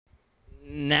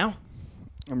Now?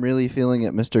 I'm really feeling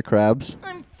it, Mr. Krabs.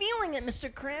 I'm feeling it,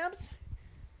 Mr. Krabs.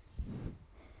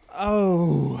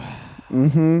 Oh.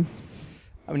 Mm-hmm.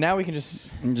 I mean, now we can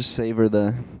just... And just savor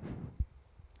the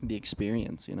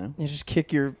experience, you know? You just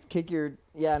kick your...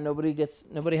 Yeah, nobody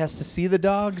has to see the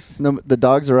dogs. No, the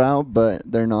dogs are out, but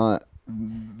they're not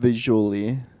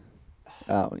visually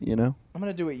out, you know? I'm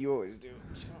going to do what you always do.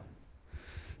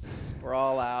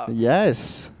 Sprawl out.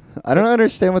 Yes. I don't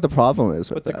understand what the problem is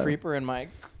with Put the that. creeper in my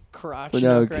crotch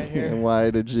No, right here. why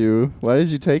did you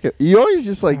take it? You always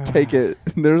just like take it.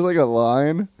 There's like a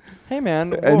line. Hey,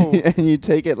 man. And you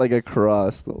take it like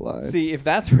across the line. See, if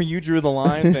that's where you drew the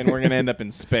line, then we're going to end up in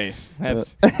space.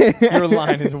 That's your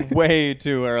line is way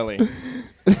too early.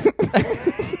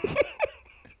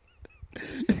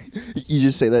 You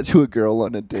just say that to a girl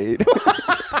on a date.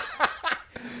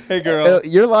 Hey, girl.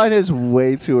 Your line is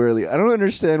way too early. I don't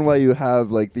understand why you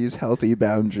have like these healthy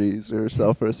boundaries or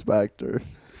self-respect or...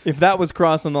 If that was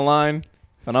crossing the line,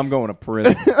 then I'm going to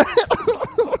prison.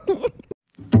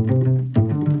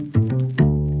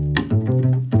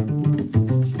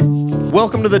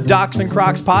 Welcome to the Docs and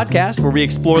Crocs podcast, where we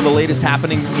explore the latest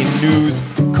happenings in news,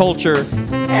 culture,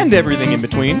 and everything in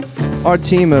between. Our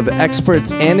team of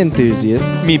experts and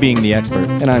enthusiasts, Me being the expert.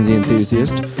 and I'm the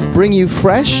enthusiast, bring you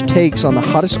fresh takes on the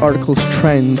hottest articles,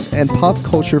 trends, and pop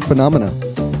culture phenomena.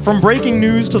 From breaking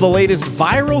news to the latest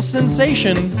viral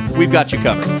sensation, we've got you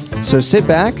covered. So sit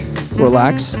back,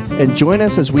 relax, and join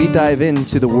us as we dive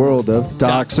into the world of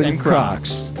Docs and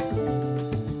Crocs.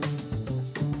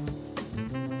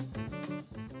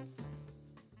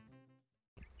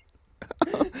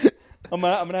 I'm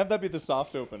gonna have that be the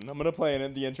soft open. I'm gonna play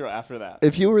the intro after that.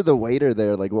 If you were the waiter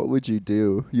there, like, what would you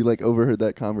do? You, like, overheard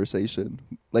that conversation.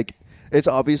 Like, it's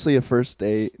obviously a first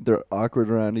date. They're awkward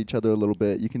around each other a little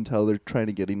bit. You can tell they're trying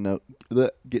to get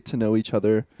to know each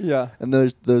other. Yeah. And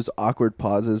there's those awkward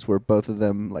pauses where both of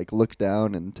them, like, look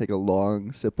down and take a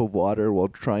long sip of water while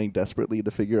trying desperately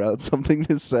to figure out something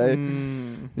to say.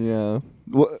 Yeah.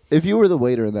 Well, if you were the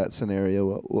waiter in that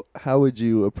scenario, how would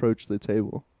you approach the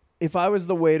table? If I was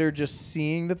the waiter just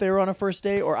seeing that they were on a first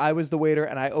date, or I was the waiter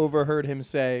and I overheard him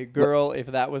say, girl, if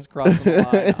that was crossing the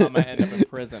line, I'm going to end up in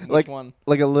prison. Which one?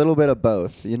 Like a little bit of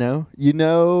both, you know? You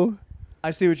know...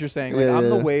 I see what you're saying. Like, I'm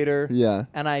the waiter, yeah,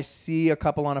 and I see a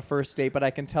couple on a first date, but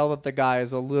I can tell that the guy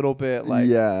is a little bit like...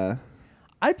 Yeah.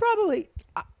 I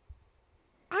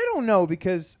don't know,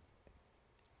 because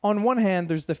on one hand,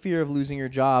 there's the fear of losing your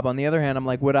job. On the other hand, I'm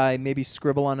like, would I maybe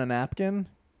scribble on a napkin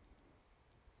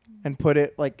and put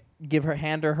it, like,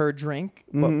 hand her drink,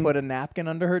 but put a napkin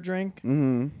under her drink?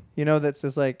 Mm-hmm. You know, that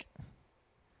says, like,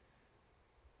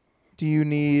 do you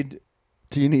need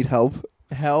help?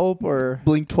 Help, or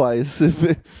blink twice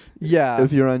if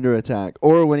you're under attack,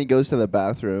 or when he goes to the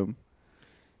bathroom.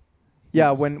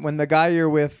 Yeah, when the guy you're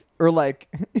with, or like,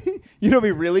 you know, what'd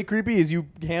be really creepy is you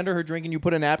hand her drink and you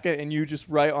put a napkin and you just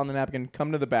write on the napkin,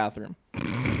 "Come to the bathroom."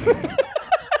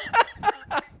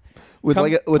 Come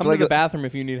to the bathroom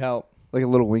if you need help. Like a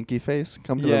little winky face.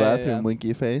 Come to the bathroom,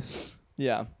 winky face.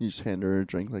 Yeah. You just hand her a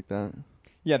drink like that.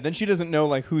 Yeah, then she doesn't know,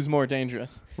 like, who's more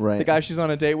dangerous. Right. The guy she's on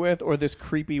a date with, or this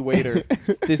creepy waiter.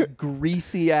 This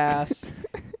greasy ass,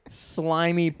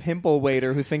 slimy pimple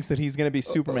waiter who thinks that he's going to be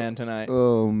Superman tonight.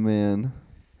 Oh, man.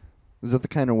 Is that the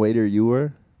kind of waiter you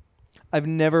were? I've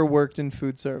never worked in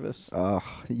food service. Oh,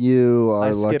 you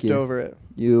are lucky. I skipped over it.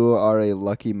 You are a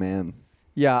lucky man.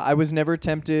 Yeah, I was never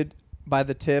tempted by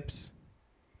the tips.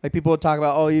 Like, people would talk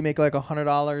about, oh, you make like $100,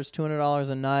 $200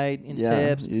 a night in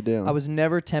tips. You do. I was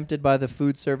never tempted by the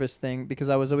food service thing because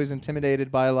I was always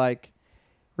intimidated by, like,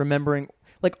 remembering.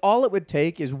 Like, all it would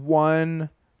take is one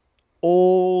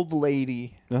old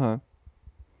lady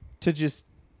to just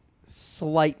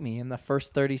slight me in the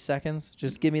first 30 seconds.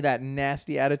 Just give me that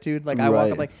nasty attitude. Like, I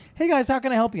walk up like, hey, guys, how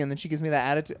can I help you? And then she gives me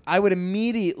that attitude. I would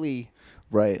immediately.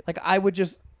 Right. Like, I would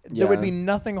just. There would be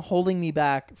nothing holding me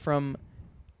back from,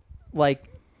 like,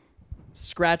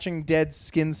 scratching dead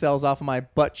skin cells off of my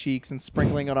butt cheeks and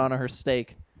sprinkling it on her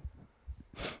steak.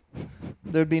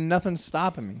 There'd be nothing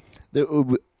stopping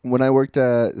me. When I worked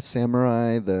at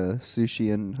Samurai, the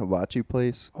sushi and hibachi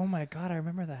place. Oh my God, I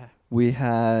remember that. We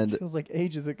had... It feels like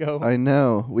ages ago. I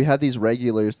know. We had these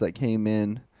regulars that came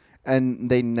in, and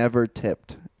they never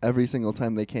tipped every single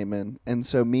time they came in. And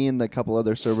so me and the couple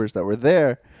other servers that were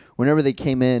there, whenever they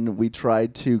came in, we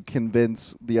tried to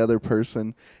convince the other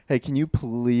person, hey, can you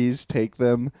please take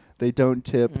them? They don't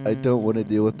tip. I don't want to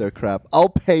deal with their crap. I'll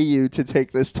pay you to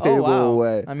take this table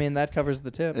away. I mean, that covers the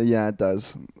tip. Yeah, it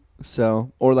does.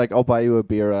 So, or like, I'll buy you a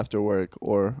beer after work,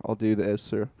 or I'll do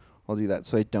this, or I'll do that,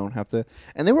 so I don't have to.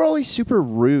 And they were always super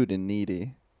rude and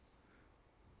needy.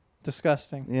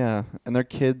 Disgusting. Yeah, and their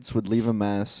kids would leave a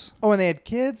mess. Oh, and they had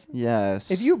kids? Yes.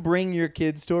 If you bring your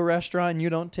kids to a restaurant and you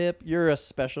don't tip, you're a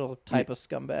special type of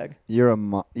scumbag. You're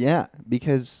yeah,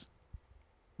 because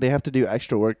they have to do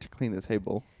extra work to clean the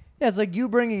table. Yeah, it's like you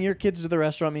bringing your kids to the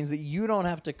restaurant means that you don't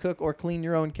have to cook or clean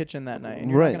your own kitchen that night, and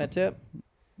you're not going to tip.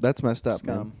 That's messed up,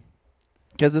 Scum. man.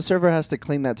 Because the server has to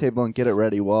clean that table and get it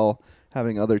ready while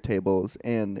having other tables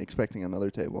and expecting another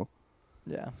table.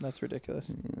 Yeah, that's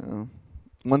ridiculous. Yeah.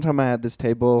 One time I had this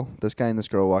table, this guy and this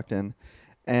girl walked in,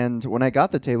 and when I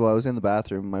got the table, I was in the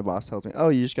bathroom. My boss tells me, "Oh,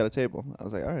 you just got a table." I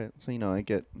was like, "All right." So, I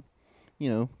get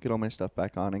all my stuff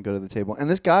back on and go to the table. And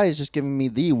this guy is just giving me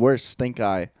the worst stink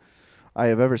eye I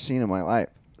have ever seen in my life.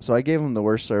 So I gave him the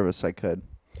worst service I could.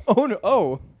 Oh, no.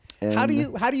 Oh. And How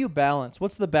do you balance?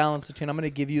 What's the balance between I'm going to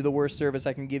give you the worst service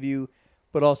I can give you,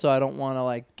 but also I don't want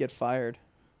to get fired?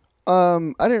 I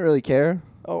didn't really care.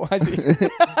 Oh, I see.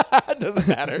 It doesn't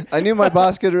matter. I knew my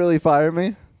boss could really fire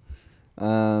me,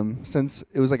 since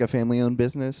it was like a family-owned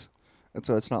business, and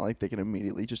so it's not like they can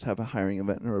immediately just have a hiring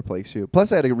event and replace you.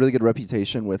 Plus, I had a really good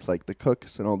reputation with the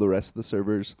cooks and all the rest of the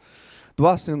servers. The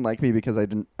boss didn't like me because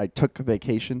I took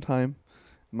vacation time.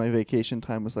 My vacation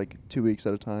time was 2 weeks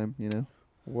at a time.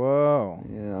 Whoa.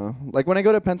 Yeah. When I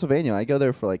go to Pennsylvania, I go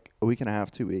there for a week and a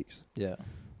half, 2 weeks. Yeah.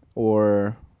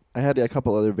 Or I had a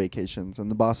couple other vacations,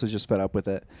 and the boss was just fed up with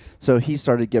it. So he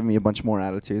started giving me a bunch more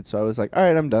attitude. So I was like, all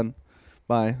right, I'm done.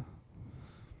 Bye.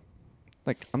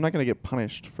 I'm not going to get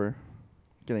punished for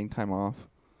getting time off.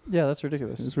 Yeah, that's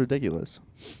ridiculous. It's ridiculous.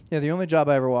 Yeah, the only job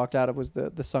I ever walked out of was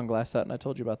the sunglass hut, and I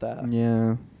told you about that.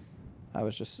 Yeah. I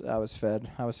was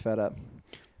fed up.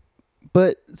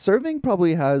 But serving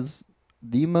probably has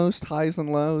the most highs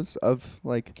and lows of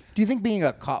Do you think being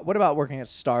a cop? What about working at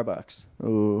Starbucks?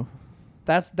 ooh.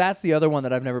 That's the other one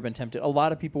that I've never been tempted. A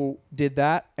lot of people did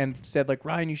that and said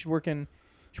Ryan, you should work at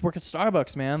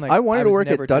Starbucks, man. I wanted to was work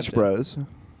at never Dutch tempted. Bros.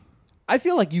 I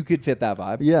feel like you could fit that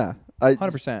vibe. Yeah.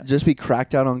 100%. Just be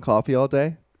cracked out on coffee all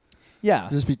day. Yeah.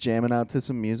 Just be jamming out to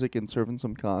some music and serving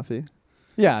some coffee.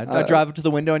 Yeah. I drive up to the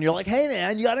window and you're like, hey,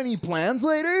 man, you got any plans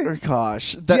later?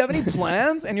 Gosh. Do you have any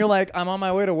plans? And you're like, I'm on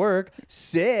my way to work.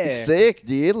 Sick,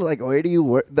 dude. Where do you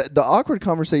work? The awkward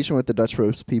conversation with the Dutch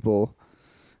Bros people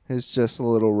is just a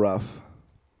little rough.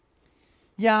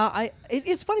 Yeah,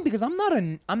 it's funny because I'm not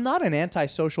an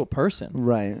antisocial person.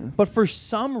 Right. But for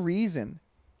some reason,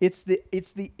 it's the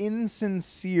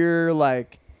insincere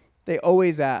they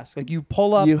always ask. You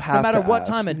pull up You no have matter to what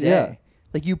ask. time of day.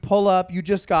 Yeah. You pull up, you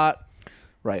just got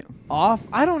Right. off.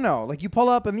 I don't know. You pull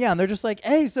up and and they're just like,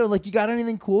 "Hey, so you got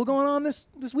anything cool going on this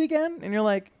weekend?" And you're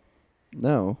like,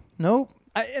 No. "Nope."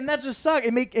 And that just sucks.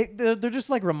 They're just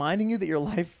reminding you that your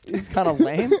life is kind of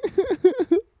lame.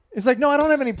 It's no, I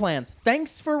don't have any plans.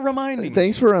 Thanks for reminding me.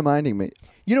 Thanks for reminding me.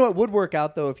 You know what would work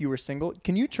out though if you were single?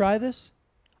 Can you try this?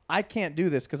 I can't do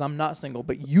this because I'm not single,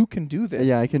 but you can do this.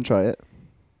 Yeah, I can try it.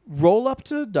 Roll up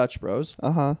to Dutch Bros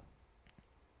Uh-huh.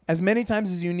 as many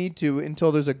times as you need to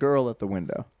until there's a girl at the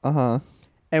window. Uh-huh.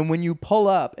 And when you pull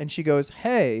up and she goes,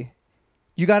 "Hey,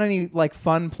 you got any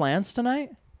fun plans tonight?"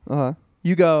 Uh-huh.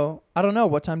 You go, "I don't know.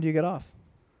 What time do you get off?"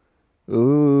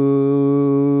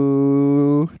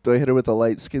 Ooh. Do I hit her with a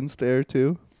light skin stare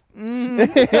too? You're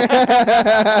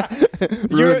Got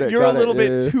a little it.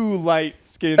 bit Yeah. too light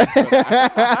skinned.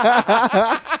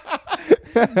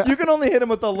 You can only hit him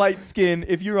with a light skin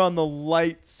if you're on the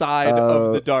light side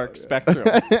of the dark spectrum.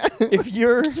 If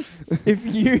you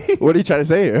What are you trying to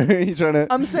say here? You trying to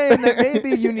I'm saying that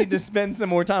maybe you need to spend some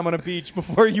more time on a beach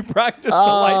before you practice the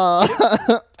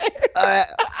light skin.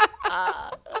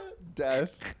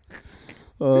 Death.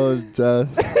 Oh, death.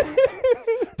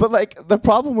 But the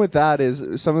problem with that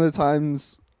is some of the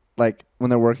times when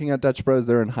they're working at Dutch Bros,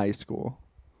 they're in high school.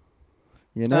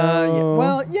 Yeah.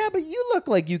 Well, yeah, but you look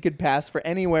like you could pass for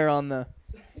anywhere on the.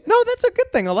 No, that's a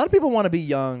good thing. A lot of people want to be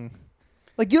young.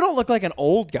 You don't look like an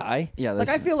old guy. Yeah.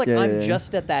 I feel like I'm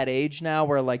just at that age now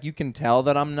where you can tell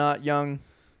that I'm not young.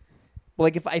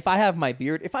 Well, if I have my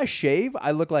beard, if I shave,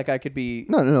 I look like I could be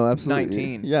No, absolutely.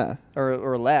 19. Yeah.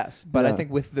 or less. But I Yeah.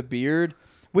 think with the beard,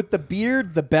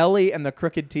 the belly, and the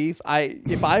crooked teeth,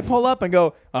 if I pull up and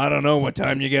go, "I don't know what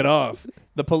time you get off,"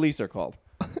 the police are called.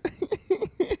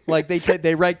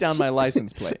 They write down my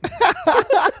license plate.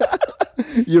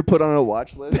 You're put on a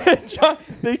watch list.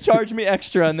 They charge me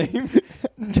extra and they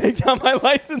take down my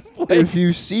license plate. If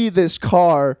you see this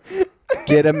car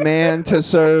Get a man to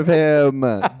serve him.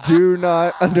 Do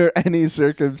not, under any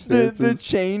circumstances. The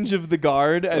change of the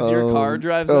guard as your car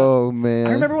drives up. Oh, man.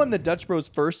 I remember when the Dutch Bros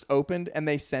first opened and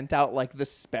they sent out like the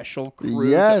special crew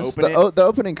yes, to open it. The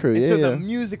opening crew. And Yeah, so yeah. the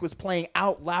music was playing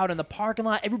out loud in the parking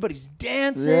lot. Everybody's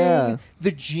dancing. Yeah.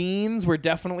 The jeans were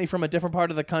definitely from a different part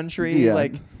of the country. Yeah.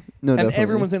 Like, No, and definitely.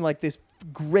 everyone's in like this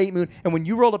great mood. And when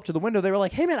you rolled up to the window, they were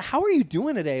like, "Hey man, how are you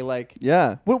doing today? Like,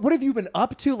 Yeah. what have you been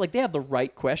up to?" Like, they have the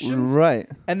right questions. Right.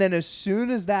 And then as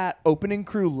soon as that opening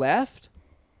crew left,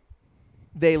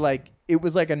 they like it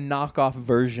was like a knockoff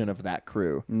version of that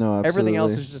crew. No, absolutely. Everything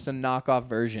else is just a knockoff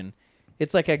version.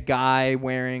 It's like a guy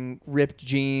wearing ripped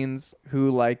jeans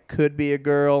who like could be a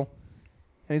girl.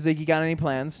 And he's like, "You got any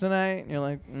plans tonight?" And you're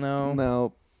like, "No.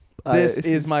 No. This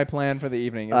is my plan for the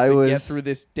evening, is I to was- get through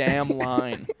this damn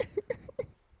line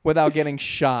without getting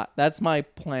shot. That's my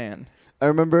plan." I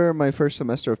remember my first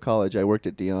semester of college, I worked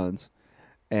at Dion's.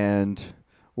 And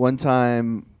one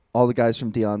time, all the guys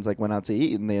from Dion's like went out to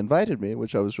eat, and they invited me,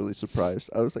 which I was really surprised.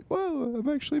 I was like, whoa, I'm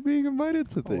actually being invited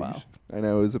to things. wow. I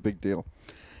know, it was a big deal.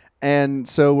 And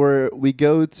so we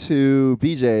go to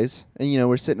BJ's, and,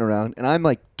 we're sitting around, and I'm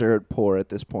like dirt poor at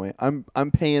this point.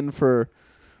 I'm paying for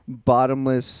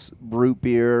bottomless root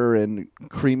beer and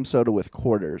cream soda with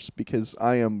quarters because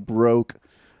I am broke.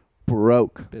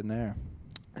 Been there.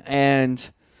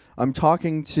 And I'm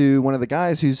talking to one of the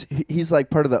guys he's like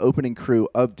part of the opening crew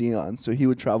of Dion, so he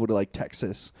would travel to like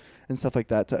Texas and stuff like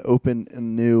that to open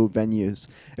new venues.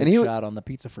 Big shot on the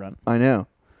pizza front. I know.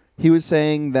 He was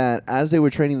saying that as they were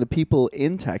training the people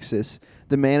in Texas,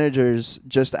 the managers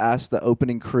just asked the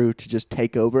opening crew to just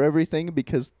take over everything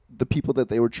because the people that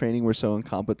they were training were so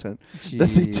incompetent that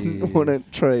they didn't want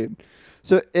to train.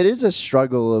 So it is a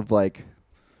struggle of like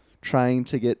trying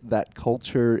to get that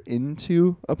culture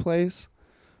into a place.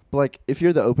 But like if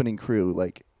you're the opening crew,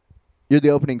 like you're the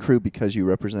opening crew because you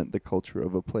represent the culture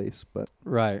of a place. But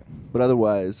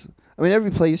otherwise, I mean, every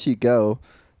place you go,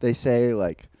 they say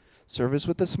like service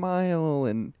with a smile,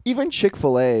 and even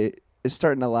Chick-fil-A is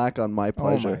starting to lack on my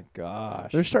pleasure. Oh my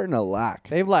gosh. They're starting to lack.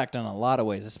 They've lacked in a lot of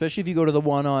ways, especially if you go to the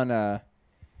one on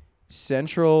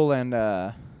Central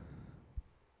and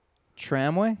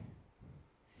Tramway.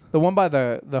 The one by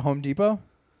the Home Depot.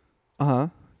 Uh-huh.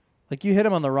 Like, you hit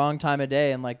them on the wrong time of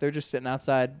day, and like they're just sitting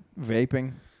outside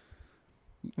vaping.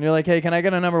 And you're like, "Hey, can I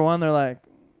get a number one?" They're like,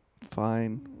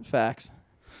 Fine. "Facts."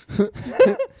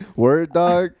 Word,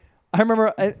 dog. I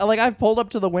remember, I've pulled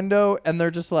up to the window, and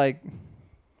they're just like,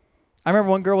 I remember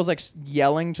one girl was like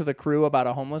yelling to the crew about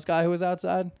a homeless guy who was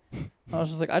outside. I was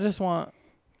just like, "I just want,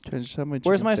 Can I just have my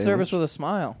where's chicken my sandwich? service with a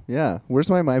smile? Yeah. Where's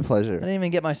my I pleasure? didn't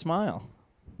even get my smile."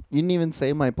 You didn't even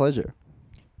say my pleasure.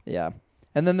 Yeah.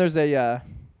 And then there's a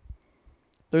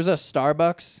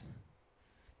Starbucks.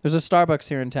 There's a Starbucks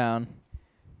here in town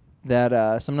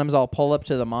that sometimes I'll pull up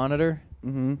to the monitor.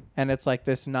 Mm-hmm. And it's like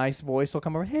this nice voice will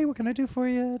come over. "Hey, what can I do for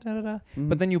you?" Da, da, da.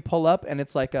 But then you pull up and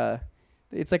it's like a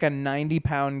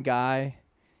 90-pound guy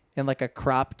in like a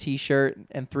crop T-shirt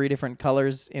and 3 different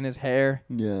colors in his hair.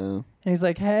 Yeah. And he's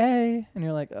like, "Hey," and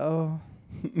you're like, "Oh,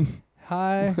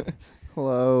 hi."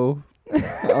 Hello.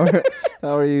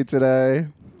 How are you today?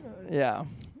 Yeah.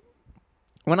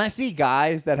 When I see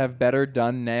guys that have better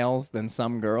done nails than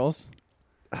some girls,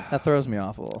 that throws me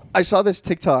off a little. I saw this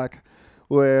TikTok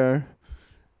where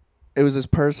it was this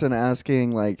person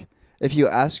asking, like, if you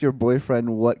ask your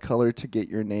boyfriend what color to get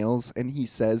your nails and he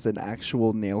says an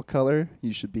actual nail color,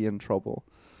 you should be in trouble.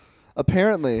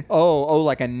 Apparently. Oh,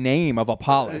 like a name of a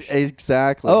polish.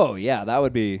 Exactly. Oh, yeah, that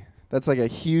would be. That's like a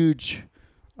huge...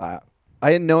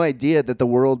 I had no idea that the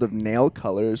world of nail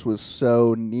colors was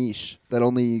so niche that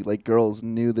only like girls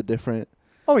knew the different...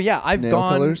 Oh, yeah, nail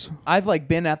colors. I've like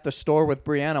been at the store with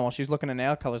Brianna while she's looking at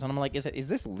nail colors, and I'm like, is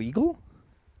this legal?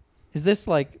 Is this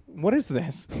like, what is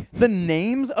this? The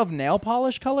names of nail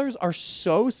polish colors are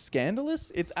so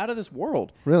scandalous. It's out of this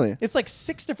world. Really? It's like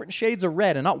 6 different shades of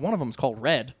red, and not one of them is called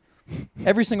red.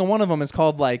 Every single one of them is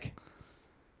called like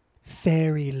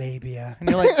fairy labia. And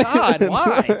you're like, "God,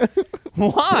 why?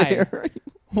 Why?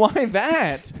 Why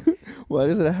that?" Why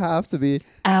does it have to be?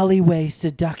 Alleyway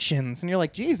seductions. And you're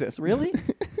like, Jesus, really?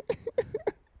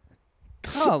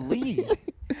 Golly.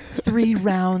 3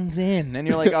 rounds in. And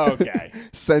you're like, oh, okay.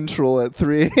 Central at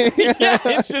 3. Yeah,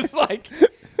 it's just like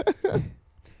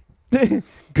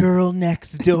girl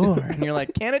next door. And you're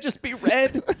like, can't it just be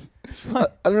red? I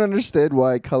don't understand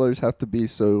why colors have to be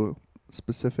so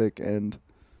specific and...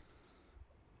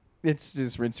 It's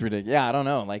ridiculous. Yeah, I don't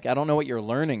know. Like, I don't know what you're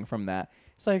learning from that.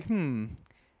 It's like, am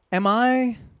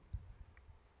I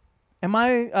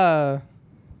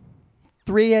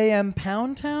 3 a.m.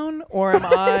 Pound Town, or am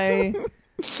I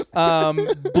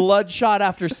Bloodshot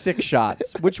after 6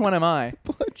 shots. Which one am I?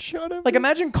 Bloodshot after. Like,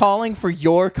 imagine calling for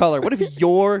your color. What if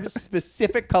your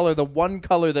specific color, the one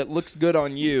color that looks good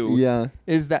on you,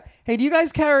 is that? Hey, do you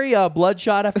guys carry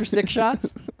bloodshot after 6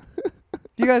 shots? Do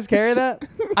you guys carry that?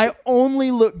 I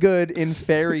only look good in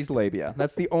fairies labia.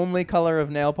 That's the only color of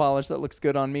nail polish that looks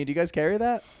good on me. Do you guys carry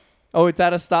that? Oh, it's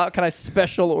out of stock. Can I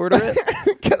special order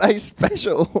it? Can I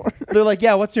special order? They're like,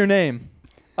 yeah, what's your name?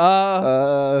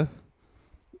 Never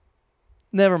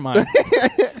mind.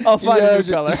 I'll find a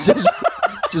new color.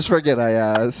 Just forget I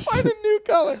asked. Find a new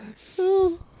color.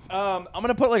 I'm going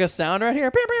to put like a sound right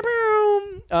here.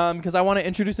 Because I want to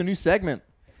introduce a new segment.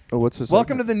 Oh, what's this?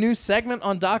 Welcome to the new segment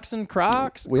on Docs and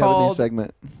Crocs. We have a new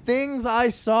segment. Things I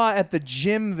saw at the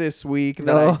gym this week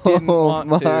that I didn't want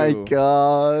to. Oh my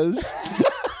gosh.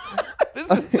 This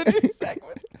is the new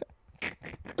segment.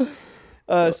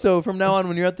 So from now on,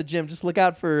 when you're at the gym, just look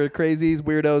out for crazies,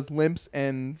 weirdos, limps,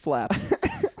 and flaps.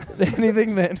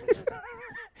 Anything that.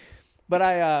 But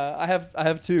I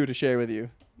have 2 to share with you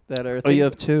that are. You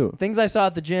have 2 things I saw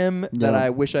at the gym that I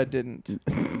wish I didn't.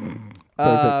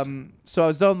 So I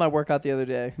was done with my workout the other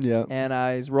day. Yeah. And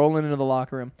I was rolling into the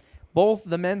locker room. Both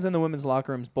the men's and the women's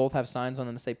locker rooms both have signs on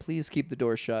them that say, "Please keep the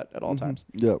doors shut at all times."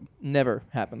 Yep. Never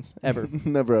happens ever.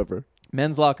 Never ever.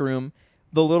 Men's locker room,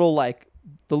 the little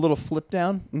flip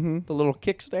down, the little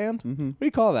kickstand. What do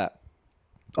you call that?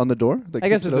 On the door? I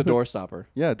guess it's a door stopper.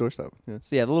 Yeah, door stop. Yeah.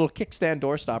 So yeah, the little kickstand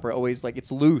door stopper always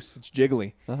it's loose, it's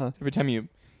jiggly. So every time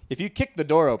if you kick the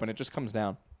door open, it just comes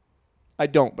down. I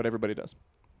don't, but everybody does.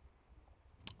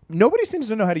 Nobody seems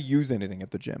to know how to use anything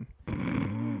at the gym.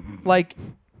 Like,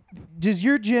 does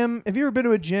your gym? Have you ever been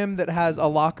to a gym that has a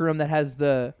locker room that has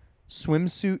the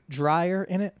swimsuit dryer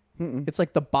in it? It's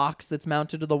like the box that's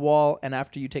mounted to the wall, and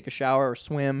after you take a shower or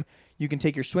swim, you can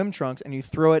take your swim trunks and you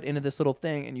throw it into this little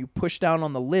thing, and you push down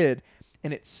on the lid,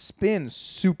 and it spins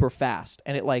super fast,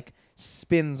 and it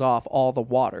spins off all the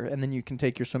water, and then you can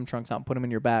take your swim trunks out and put them in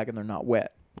your bag, and they're not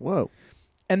wet. Whoa!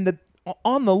 And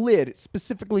on the lid, it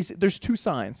specifically there's 2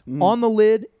 signs on the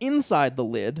lid, inside the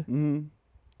lid, and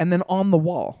then on the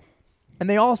wall, and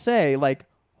they all say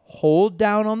hold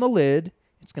down on the lid.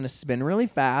 It's gonna spin really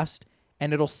fast.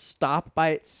 And it'll stop by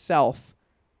itself.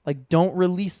 Don't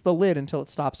release the lid until it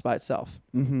stops by itself.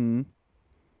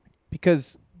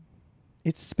 Because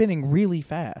it's spinning really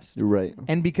fast. Right.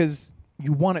 And because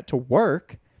you want it to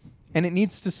work, and it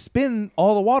needs to spin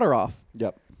all the water off.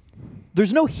 Yep.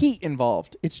 There's no heat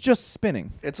involved. It's just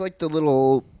spinning. It's like the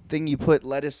little thing you put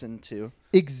lettuce into.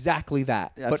 Exactly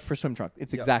that. But for swim trunk.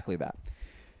 It's exactly that.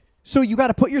 So you got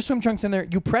to put your swim trunks in there.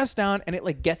 You press down, and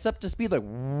it gets up to speed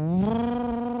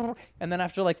and then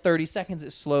after 30 seconds,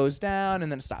 it slows down,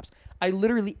 and then it stops. I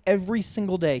literally every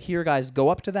single day hear guys go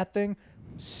up to that thing,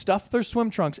 stuff their swim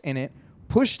trunks in it,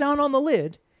 push down on the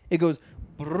lid. It goes,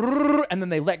 and then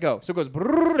they let go. So it goes, and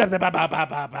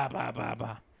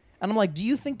I'm like, do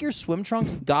you think your swim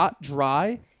trunks got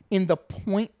dry in the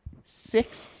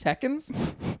 0.6 seconds?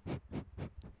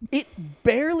 It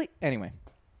barely. Anyway.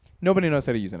 Nobody knows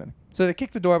how to use anything. So they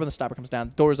kick the door when the stopper comes down.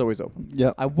 The door is always open.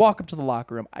 Yep. I walk up to the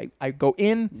locker room. I go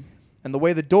in, and the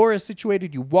way the door is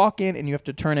situated, you walk in, and you have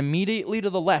to turn immediately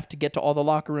to the left to get to all the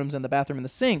locker rooms and the bathroom and the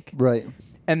sink. Right.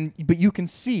 But you can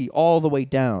see all the way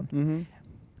down.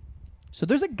 So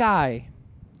there's a guy,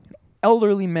 an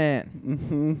elderly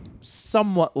man,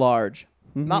 somewhat large.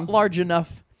 Not large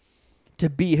enough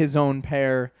to be his own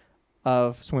pair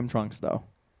of swim trunks, though.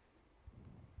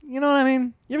 You know what I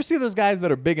mean? You ever see those guys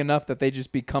that are big enough that they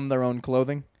just become their own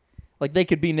clothing? They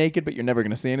could be naked, but you're never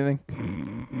going to see anything.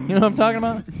 You know what I'm talking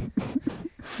about?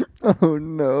 Oh,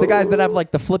 no. The guys that have,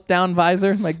 the flip-down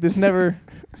visor. There's never...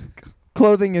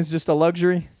 Clothing is just a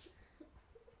luxury.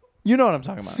 You know what I'm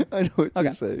talking about. I know what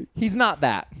you're saying. He's not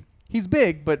that. He's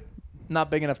big, but not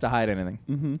big enough to hide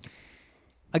anything.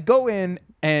 I go in,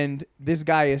 and this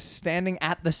guy is standing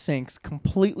at the sinks,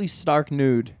 completely stark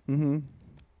nude.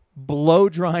 Blow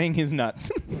drying his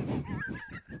nuts.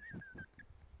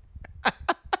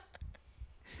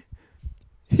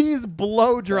 He's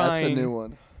blow drying. That's a new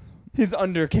one. His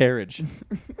undercarriage.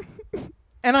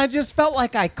 And I just felt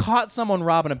like I caught someone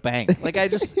robbing a bank. I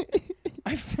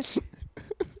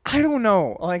don't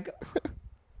know.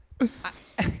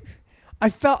 I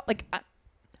felt like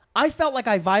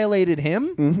I violated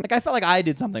him. I felt like I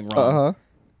did something wrong.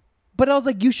 But I was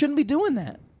like, you shouldn't be doing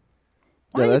that.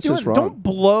 Why are you that's doing just that?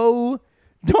 wrong.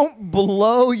 Don't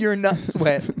blow your nut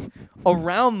sweat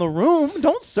around the room.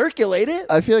 Don't circulate it.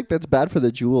 I feel like that's bad for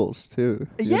the jewels too.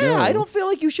 I don't feel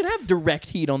like you should have direct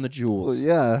heat on the jewels.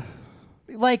 Well,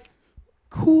 yeah.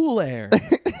 Cool air.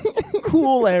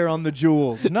 Cool air on the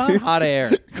jewels, not hot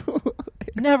air.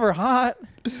 Never hot.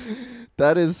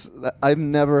 That is, I've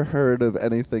never heard of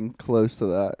anything close to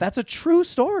that. That's a true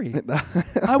story.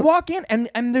 I walk in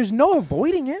and there's no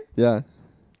avoiding it. Yeah.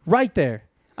 Right there.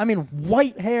 I mean,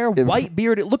 white hair, white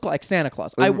beard. It looked like Santa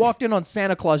Claus. I walked in on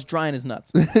Santa Claus drying his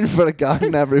nuts. In front of God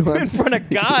and everyone. In front of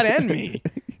God and me.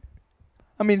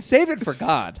 I mean, save it for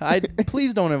God.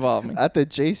 Please don't involve me. At the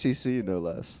JCC, no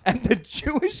less. At the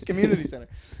Jewish Community Center.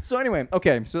 So anyway,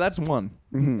 okay, so that's one.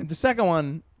 Mm-hmm. The second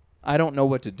one, I don't know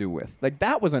what to do with. Like,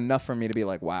 that was enough for me to be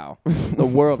like, wow, the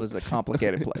world is a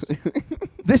complicated place.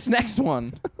 This next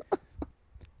one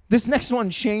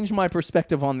changed my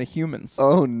perspective on the humans.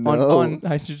 Oh, no.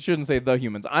 I shouldn't say the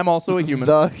humans. I'm also a human.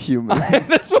 The humans.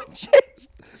 This one changed.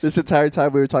 This entire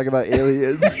time we were talking about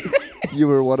aliens, you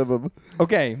were one of them.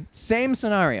 Okay, same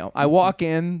scenario. I walk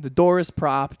in, the door is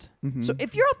propped. Mm-hmm. So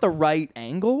if you're at the right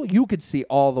angle, you could see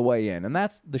all the way in. And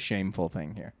that's the shameful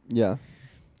thing here. Yeah.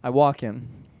 I walk in,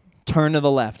 turn to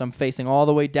the left. I'm facing all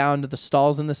the way down to the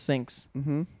stalls and the sinks.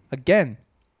 Mm-hmm. Again,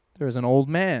 there's an old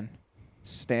man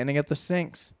standing at the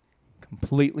sinks,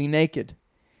 completely naked.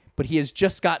 But he has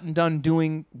just gotten done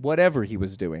doing whatever he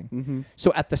was doing. Mm-hmm.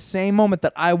 So at the same moment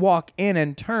that I walk in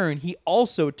and turn, he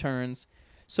also turns.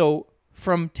 So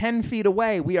from 10 feet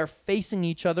away, we are facing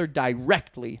each other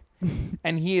directly.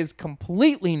 And he is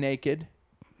completely naked.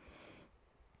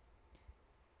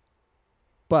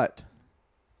 But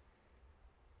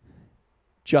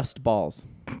just balls.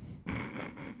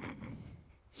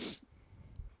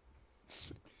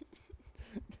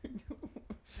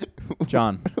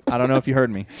 John, I don't know if you heard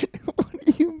me. What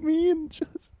do you mean,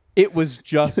 just? It was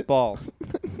just balls.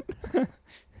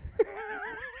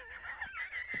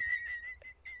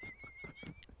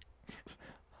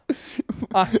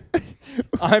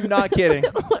 I'm not kidding.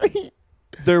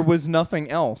 There was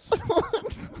nothing else.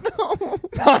 No.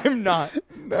 I'm not.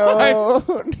 No.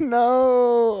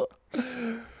 No.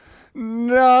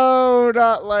 No,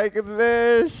 not like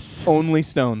this. Only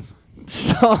stones.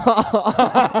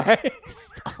 Stop.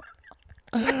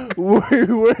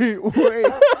 Wait.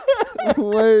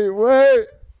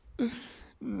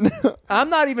 No. I'm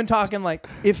not even talking like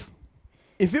if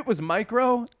it was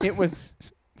micro, it was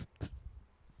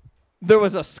there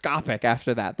was a scopic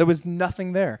after that. There was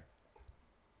nothing there.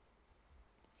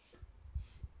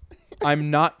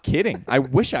 I'm not kidding. I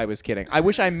wish I was kidding. I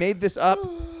wish I made this up.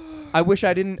 I wish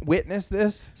I didn't witness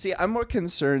this. See, I'm more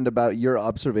concerned about your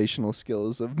observational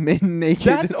skills of men naked.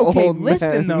 That's okay. Old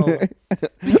Listen, men. though.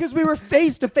 Because we were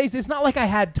face to face. It's not like I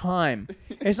had time.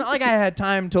 It's not like I had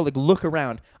time to like look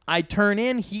around. I turn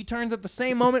in. He turns at the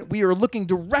same moment. We are looking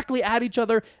directly at each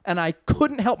other, and I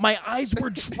couldn't help. My eyes were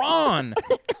drawn.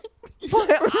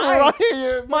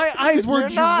 My eyes were You're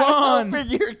drawn. not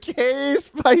helping your case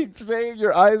by saying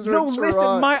your eyes were drawn. No,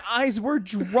 listen. My eyes were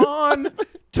drawn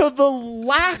to the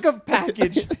lack of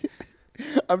package.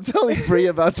 I'm telling Bree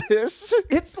about this.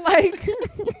 It's like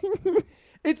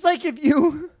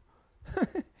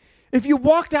if you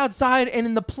walked outside and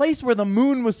in the place where the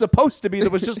moon was supposed to be, there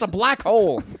was just a black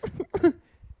hole.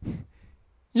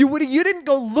 You didn't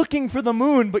go looking for the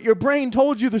moon, but your brain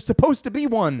told you there's supposed to be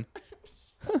one.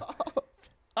 Stop.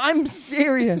 I'm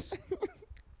serious.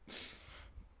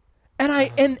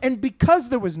 And because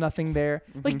there was nothing there,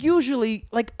 like usually,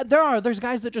 like there's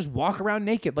guys that just walk around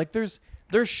naked. Like there's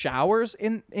showers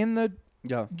in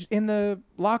the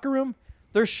locker room.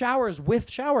 There's showers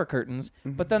with shower curtains,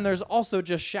 but then there's also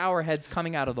just shower heads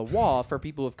coming out of the wall for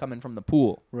people who've come in from the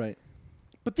pool. Right.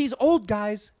 But these old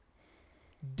guys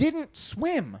didn't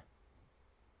swim.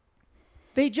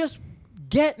 They just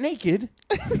get naked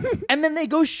and then they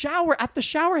go shower at the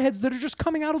shower heads that are just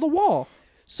coming out of the wall.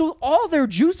 So all their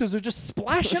juices are just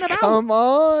splashing about. Come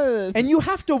on. And you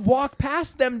have to walk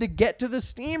past them to get to the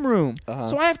steam room.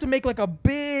 So I have to make like a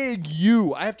big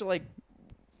U. I have to like,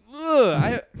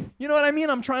 you know what I mean?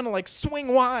 I'm trying to like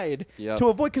swing wide to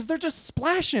avoid, because they're just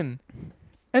splashing.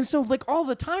 And so like all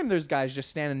the time there's guys just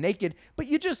standing naked, but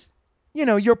you just,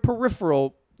 your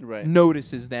peripheral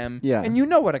notices them. Yeah. And you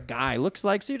know what a guy looks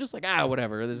like. So you're just like,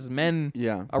 whatever. There's men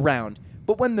around.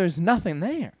 But when there's nothing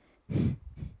there,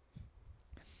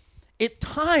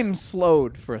 time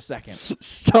slowed for a second.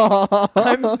 Stop.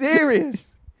 I'm serious.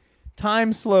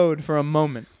 Time slowed for a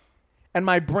moment. And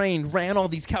my brain ran all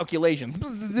these calculations.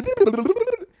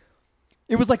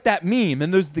 It was like that meme.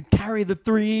 And there's the carry the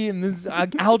 3 and there's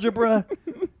algebra.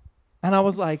 And I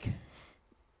was like,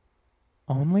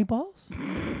 only balls?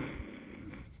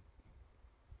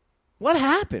 What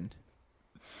happened?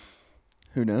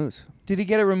 Who knows? Did he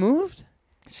get it removed?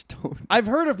 Stone. I've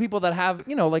heard of people that have,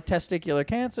 like testicular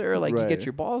cancer, like you get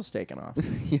your balls taken off.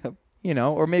 Yep.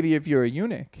 Or maybe if you're a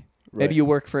eunuch. Maybe you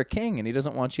work for a king and he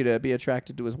doesn't want you to be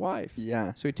attracted to his wife.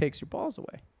 Yeah. So he takes your balls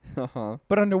away. Uh-huh.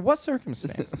 But under what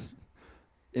circumstances?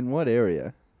 In what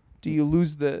area? do you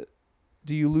lose the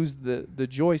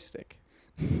joystick?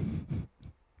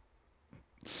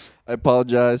 I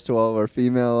apologize to all of our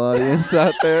female audience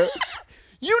out there.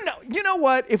 You know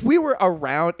what? If we were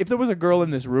around, if there was a girl in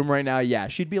this room right now, yeah,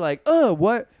 she'd be like, "Oh,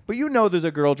 what?" But there's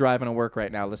a girl driving to work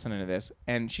right now listening to this,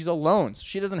 and she's alone, so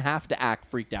she doesn't have to act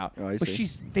freaked out. Oh, I but see.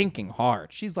 she's thinking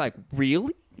hard. She's like,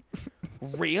 "Really?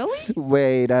 Really?"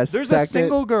 Wait a second. There's a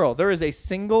single girl. There is a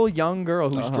single young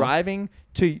girl who's driving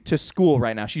to school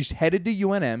right now. She's headed to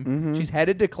UNM. Mm-hmm. She's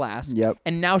headed to class. Yep.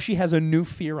 And now she has a new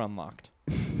fear unlocked.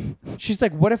 She's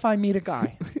like, "What if I meet a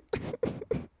guy?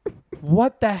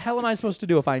 What the hell am I supposed to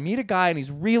do if I meet a guy and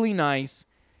he's really nice?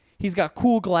 He's got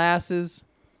cool glasses.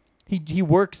 He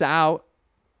works out.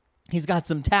 He's got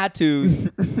some tattoos."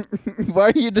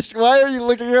 Why are you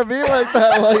looking at me like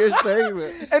that while you're saying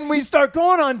that? And we start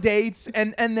going on dates,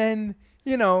 and then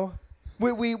we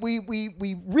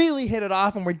really hit it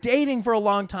off, and we're dating for a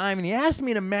long time, and he asked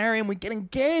me to marry him. We get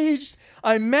engaged.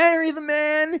 I marry the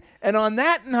man, and on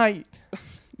that night,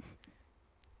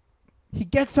 he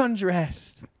gets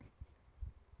undressed.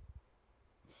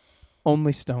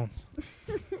 Only stones.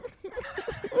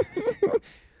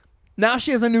 Now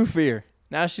she has a new fear.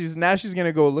 Now she's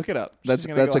gonna go look it up.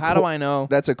 How do I know?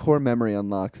 That's a core memory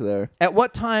unlocked there. At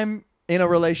what time in a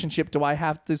relationship do I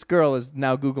have? This girl is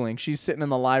now Googling. She's sitting in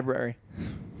the library,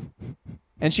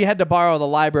 and she had to borrow the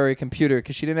library computer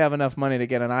because she didn't have enough money to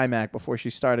get an iMac before she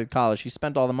started college. She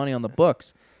spent all the money on the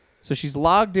books, so she's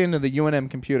logged into the UNM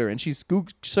computer and she's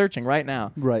searching right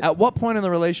now. Right. At what point in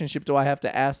the relationship do I have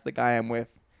to ask the guy I'm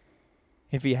with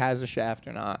if he has a shaft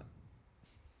or not?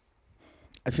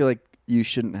 I feel like you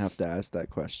shouldn't have to ask that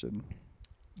question.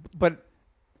 But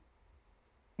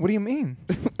what do you mean?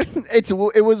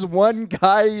 It was one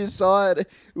guy you saw it.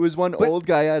 It was one old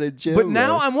guy at a gym. But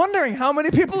now I'm wondering how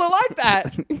many people are like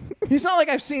that. It's not like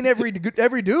I've seen every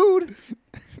dude.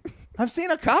 I've seen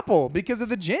a couple because of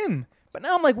the gym. But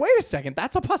now I'm like, wait a second,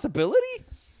 that's a possibility?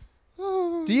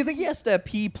 Do you think he has to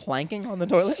pee planking on the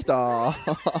toilet? Stop.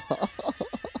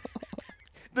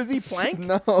 Does he plank?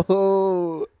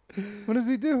 No. What does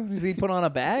he do? Does he put on a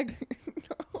bag?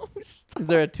 No, stop. Is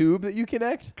there a tube that you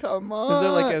connect? Come on. Is there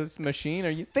like a machine? Or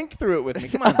you think through it with me?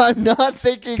 Come on. I'm not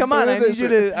thinking. Come on.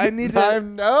 through I need to.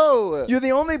 No. You're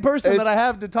the only person that I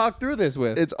have to talk through this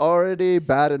with. It's already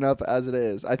bad enough as it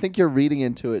is. I think you're reading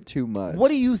into it too much. What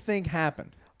do you think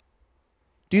happened?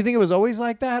 Do you think it was always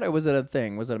like that, or was it a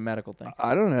thing? Was it a medical thing?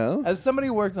 I don't know. As somebody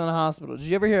who worked in a hospital, did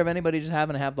you ever hear of anybody just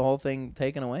having to have the whole thing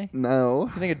taken away? No.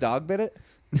 You think a dog bit it?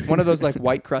 One of those like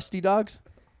white crusty dogs?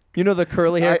 You know the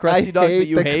curly hair crusty dogs that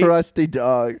you hate? I hate the crusty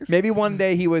dogs. Maybe one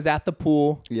day he was at the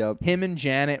pool. Yep. Him and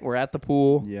Janet were at the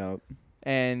pool. Yep.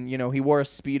 And, he wore a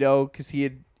Speedo because he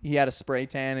had a spray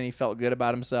tan and he felt good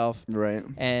about himself. Right.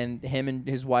 And him and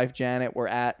his wife Janet were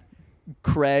at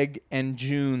Craig and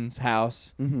June's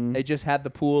house. Mm-hmm. They just had the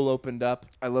pool opened up.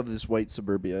 I love this white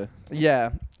suburbia.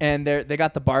 Yeah. And they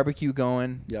got the barbecue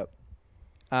going. Yep.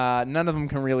 None of them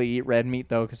can really eat red meat,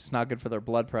 though, because it's not good for their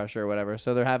blood pressure or whatever.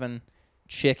 So they're having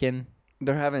chicken.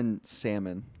 They're having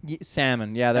salmon.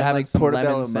 Salmon, yeah. They're And having like some portobello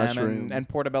lemon salmon mushroom. and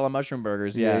portobello mushroom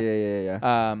burgers,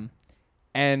 Yeah.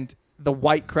 and the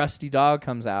white crusty dog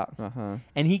comes out. Uh-huh.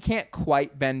 And he can't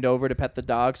quite bend over to pet the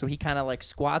dog, so he kind of like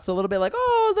squats a little bit like,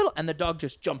 oh, little. And the dog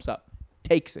just jumps up,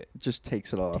 takes it. Just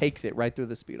takes it off. Takes it right through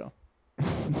the Speedo.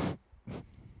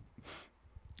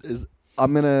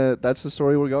 That's the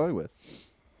story we're going with.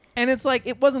 And it's like,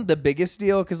 it wasn't the biggest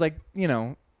deal because, like,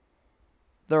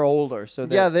 they're older, so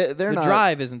they're the not.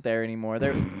 drive isn't there anymore.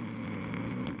 They're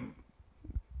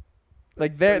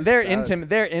like So their sad.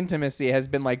 their intimacy has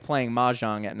been like playing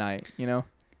mahjong at night.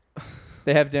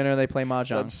 They have dinner, they play mahjong.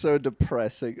 That's so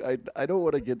depressing. I don't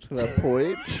want to get to that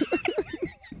point.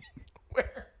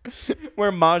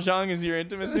 Where mahjong is your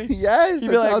intimacy? Yes,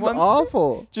 You'd that be like, sounds "Once-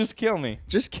 awful. Just kill me.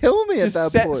 Just kill me Just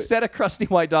at that point. set a crusty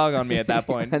white dog on me at that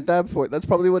point. At that point, that's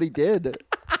probably what he did.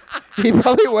 He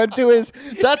probably went to his.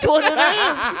 That's what it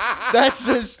is. That's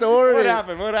the story. What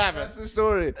happened? That's the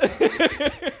story.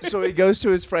 So he goes to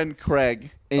his friend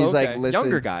Craig, and he's Okay. like, "Listen,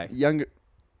 Younger guy.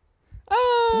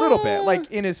 A Little bit,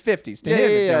 like in his 50s. To him,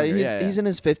 it's younger. He's in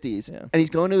his 50s, Yeah. and he's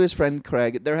going to his friend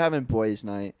Craig. They're having boys'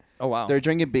 night. Oh, wow. They're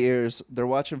drinking beers. They're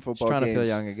watching football Just trying games. to feel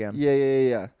young again.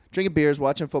 Yeah. Drinking beers,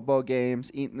 watching football games,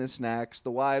 eating the snacks. The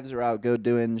wives are out, go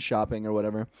doing shopping or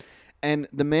whatever. And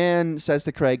the man says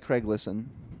to Craig,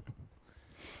 listen,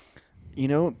 me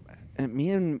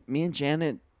and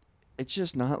Janet, it's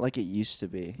just not like it used to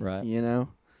be. Right.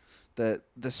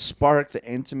 The spark, the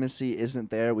intimacy isn't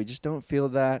there. We just don't feel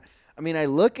that. I mean, I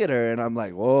look at her and I'm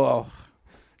like, whoa.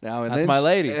 Now and That's then my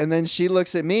lady. And then she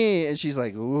looks at me and she's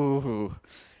like, ooh.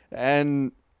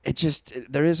 And it just,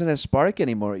 there isn't a spark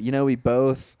anymore. You know, we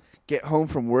both get home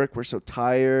from work. We're so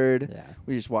tired. Yeah.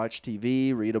 We just watch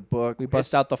TV, read a book. We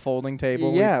bust out the folding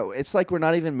table. Yeah. It's like we're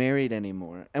not even married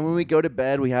anymore. And when we go to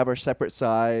bed, we have our separate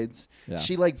sides. Yeah.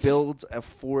 She like builds a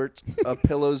fort of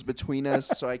pillows between us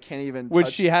so I can't even Which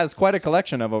touch. she has quite a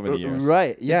collection of over the years.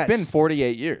 Right. Yes. It's been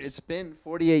 48 years. It's been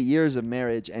 48 years of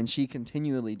marriage, and she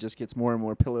continually just gets more and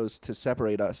more pillows to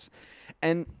separate us.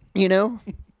 And, you know,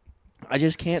 I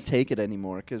just can't take it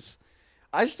anymore because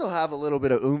I still have a little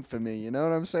bit of oomph in me. You know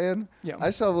what I'm saying? Yeah.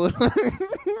 I still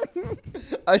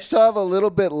have a little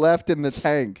bit left in the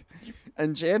tank.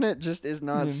 And Janet just is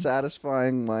not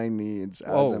satisfying my needs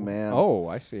as a man. Oh,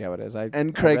 I see how it is.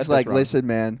 And Craig's like, listen,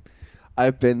 man,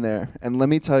 I've been there. And let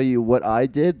me tell you what I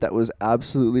did that was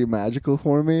absolutely magical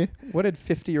for me. What did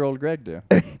 50-year-old Greg do?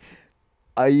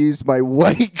 I used my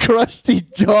white crusty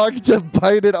dog to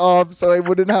bite it off so I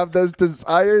wouldn't have those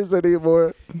desires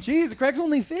anymore. Jeez, Craig's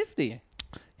only 50.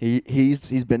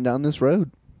 He's been down this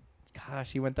road.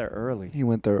 Gosh, he went there early. He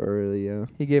went there early, yeah.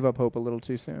 He gave up hope a little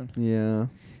too soon. Yeah.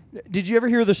 Did you ever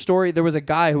hear the story? There was a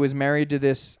guy who was married to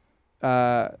this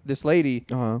lady,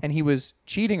 and he was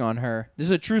cheating on her. This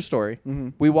is a true story. Mm-hmm.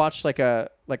 We watched like a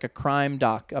crime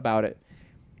doc about it,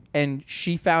 and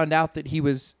she found out that he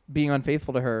was being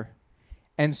unfaithful to her,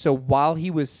 and so while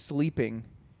he was sleeping,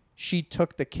 she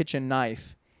took the kitchen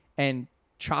knife and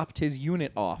chopped his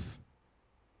unit off.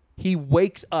 He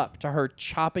wakes up to her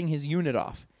chopping his unit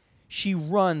off. She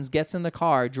runs, gets in the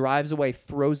car, drives away,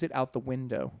 throws it out the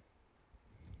window.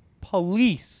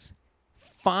 Police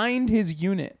find his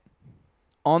unit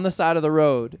on the side of the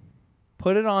road,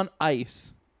 put it on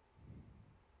ice.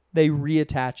 They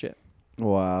reattach it.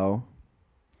 Wow.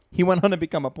 He went on to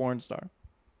become a porn star.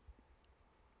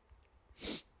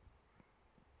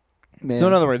 Man. So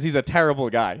in other words, he's a terrible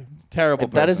guy. Terrible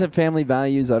If that person. isn't family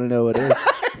values, I don't know what is.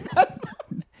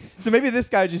 So maybe this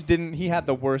guy just didn't. He had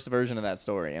the worst version of that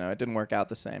story. You know, it didn't work out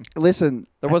the same. Listen.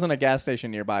 There wasn't a gas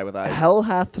station nearby with ice. Hell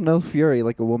hath no fury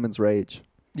like a woman's rage.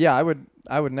 Yeah, I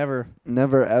would never.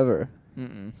 Never, ever.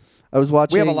 Mm-mm. I was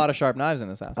watching. We have a lot of sharp knives in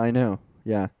this house. I know.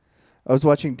 Yeah. I was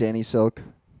watching Danny Silk.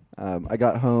 I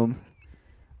got home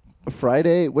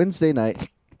Wednesday night,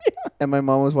 and my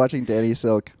mom was watching Danny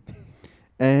Silk.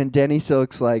 And Danny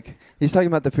Silk's like, he's talking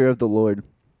about the fear of the Lord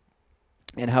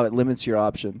and how it limits your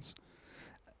options.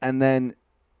 And then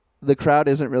the crowd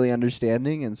isn't really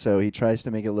understanding, and so he tries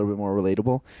to make it a little bit more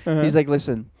relatable. Uh-huh. He's like,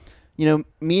 listen, you know,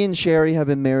 me and Sherry have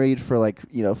been married for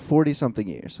 40-something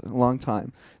years, a long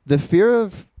time. The fear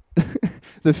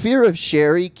of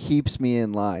Sherry keeps me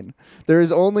in line. There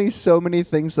is only so many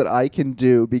things that I can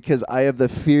do because I have the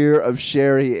fear of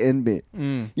Sherry in me.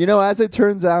 You know, as it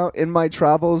turns out, in my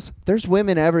travels, there's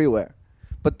women everywhere.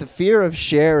 But the fear of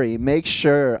Sherry makes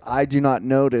sure I do not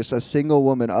notice a single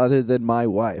woman other than my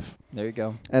wife. There you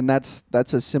go. And that's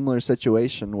a similar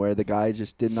situation where the guy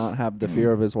just did not have the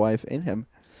fear of his wife in him.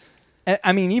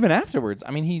 I mean, even afterwards. I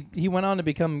mean, he went on to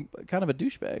become kind of a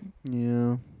douchebag.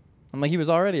 Yeah. I'm like, he was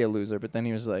already a loser, but then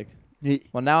he was like,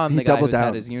 well, now I'm he the guy who's doubled down.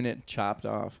 had his unit chopped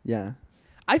off. Yeah.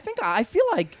 I feel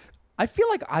like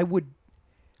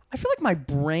my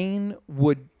brain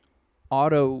would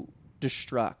auto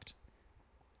destruct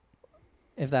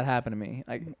if that happened to me.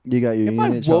 Like, You got your if I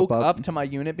unit woke chop up to my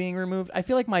unit being removed, I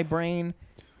feel like my brain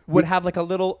would have like a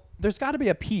little. There's got to be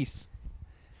a piece.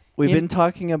 We've been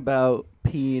talking about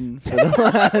peeing for the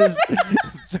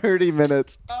last 30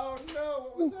 minutes. Oh,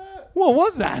 no. What was that? What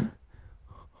was that?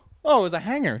 Oh, it was a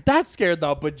hanger. That scared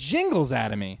the bejingles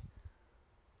out of me.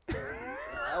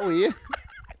 Oh, yeah.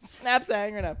 Snaps a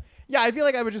hanger up. Yeah, I feel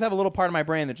like I would just have a little part of my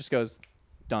brain that just goes,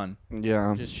 done.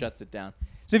 Yeah. Just shuts it down.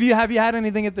 So have you had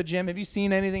anything at the gym? Have you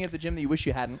seen anything at the gym that you wish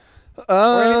you hadn't?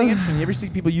 Or anything interesting? You ever see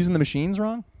people using the machines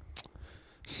wrong?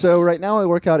 So right now I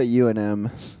work out at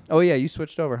UNM. Oh, yeah, you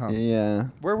switched over, huh? Yeah.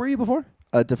 Where were you before?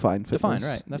 Defined Fitness. Defined,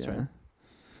 right. That's right.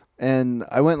 And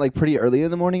I went pretty early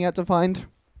in the morning at Defined.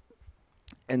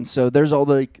 And so there's all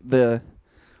the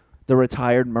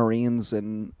retired Marines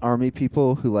and Army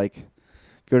people who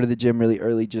go to the gym really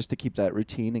early just to keep that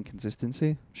routine and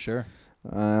consistency. Sure.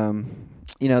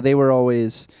 They were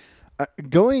always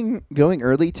going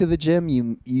early to the gym.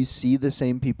 You see the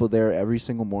same people there every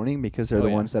single morning because they're the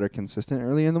ones that are consistent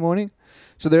early in the morning.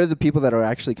 So they're the people that are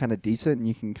actually kind of decent and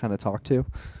you can kind of talk to.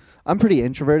 I'm pretty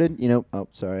introverted, Oh,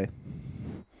 sorry.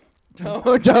 Don't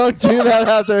do that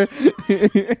after.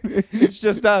 It's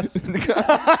just us.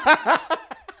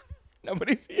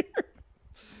 Nobody's here.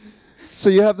 So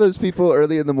you have those people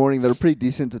early in the morning that are pretty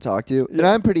decent to talk to. Yeah. And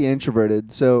I'm pretty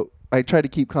introverted. So I try to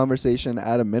keep conversation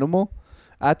at a minimal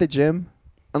at the gym,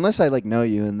 unless I like know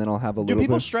you, and then I'll have a Do little.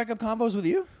 people bit. strike up combos with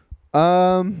you?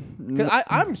 Because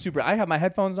I'm super. I have my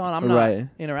headphones on. I'm not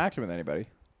interacting with anybody.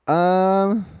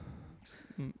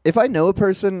 If I know a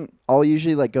person, I'll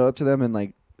usually like go up to them and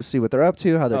like see what they're up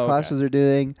to, how their classes are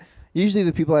doing. Usually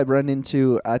the people I've run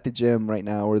into at the gym right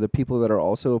now are the people that are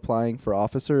also applying for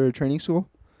officer training school.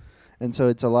 And so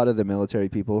it's a lot of the military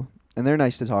people. And they're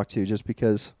nice to talk to just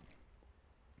because,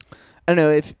 I don't know,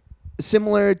 if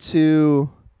similar to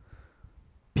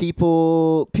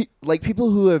people, like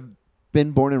people who have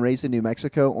been born and raised in New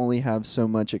Mexico only have so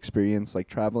much experience like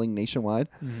traveling nationwide.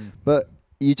 Mm-hmm. But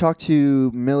you talk to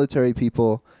military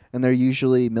people and they're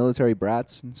usually military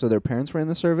brats. And so their parents were in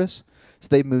the service. So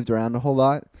they've moved around a whole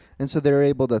lot. And so they're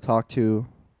able to talk to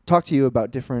you about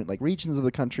different like regions of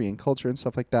the country and culture and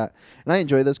stuff like that. And I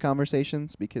enjoy those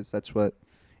conversations because that's what,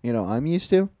 I'm used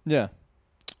to. Yeah.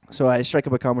 So I strike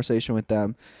up a conversation with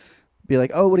them. Be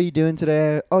like, oh, what are you doing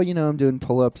today? Oh, I'm doing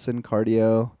pull-ups and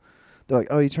cardio. They're like,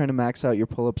 oh, you're trying to max out your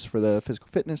pull-ups for the physical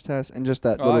fitness test, and just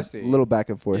that little back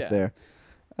and forth there.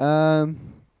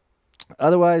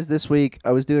 Otherwise, this week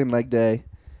I was doing leg day,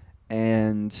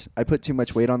 and I put too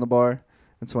much weight on the bar.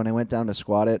 And so when I went down to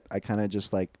squat it, I kind of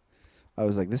just like, I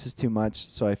was like, this is too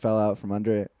much. So I fell out from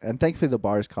under it. And thankfully the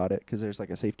bars caught it because there's like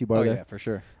a safety bar there. Oh, yeah, for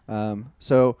sure.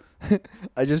 So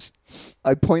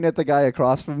I point at the guy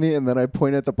across from me and then I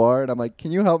point at the bar and I'm like,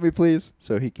 can you help me please?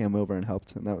 So he came over and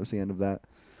helped. And that was the end of that.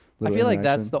 I feel like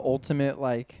that's the ultimate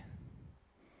like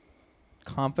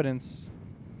confidence.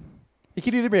 It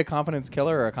could either be a confidence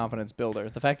killer or a confidence builder.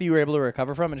 The fact that you were able to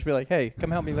recover from it and just be like, hey, come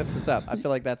help me lift this up. I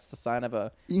feel like that's the sign of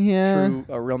a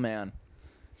real man.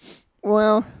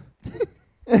 Well,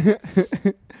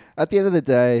 at the end of the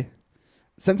day,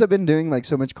 since I've been doing like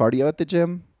so much cardio at the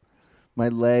gym, my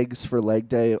legs for leg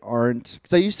day aren't,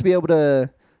 because I used to be able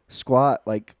to squat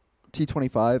like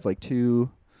T25, like 2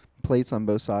 plates on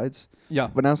both sides. Yeah.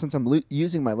 But now since I'm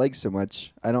using my legs so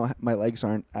much, my legs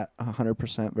aren't at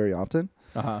 100% very often.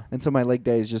 Uh-huh. And so my leg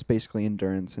day is just basically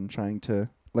endurance and trying to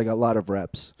like a lot of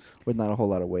reps with not a whole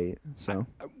lot of weight. So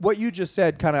what you just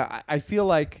said kind of, I feel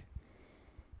like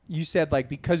you said like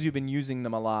because you've been using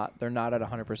them a lot, they're not at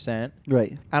 100%.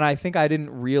 Right. And I think I didn't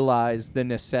realize the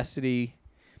necessity.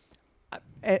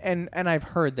 And I've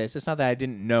heard this. It's not that I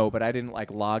didn't know, but I didn't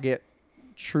like log it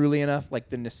truly enough. Like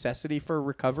the necessity for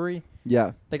recovery.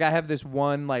 Yeah. Like I have this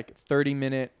one like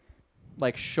 30-minute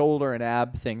like shoulder and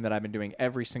ab thing that I've been doing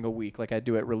every single week. Like I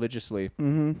do it religiously.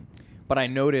 Mm-hmm. But I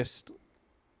noticed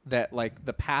that like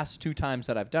the past 2 times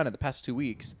that I've done it, the past 2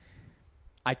 weeks,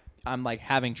 I'm like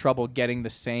having trouble getting the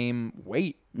same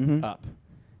weight up.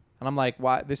 And I'm like,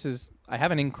 why? I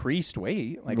haven't increased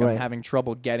weight. Like I'm having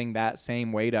trouble getting that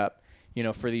same weight up,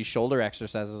 for these shoulder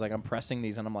exercises. Like I'm pressing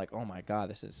these and I'm like, oh my God,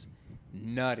 this is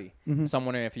nutty. Mm-hmm. So I'm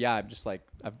wondering if, I'm just like,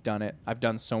 I've done it. I've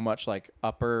done so much like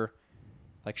upper,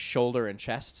 like shoulder and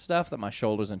chest stuff that my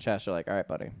shoulders and chest are like, all right,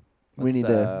 buddy,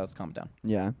 let's calm down.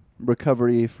 Yeah.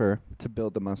 Recovery to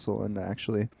build the muscle and to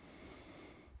actually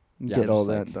get all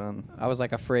that done. I was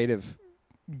like afraid of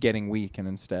getting weak, and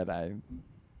instead I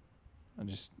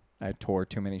tore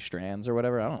too many strands or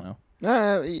whatever. I don't know.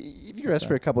 If you rest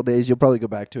for a couple days, you'll probably go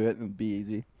back to it and it'll be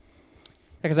easy.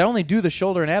 Because I only do the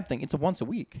shoulder and ab thing. It's once a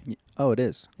week. Oh, it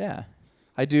is? Yeah.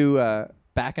 I do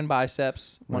back and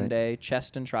biceps one day,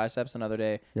 chest and triceps another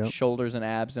day, shoulders and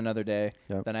abs another day.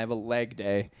 Yep. Then I have a leg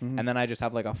day, and then I just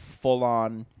have like a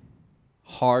full-on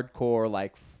hardcore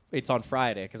like it's on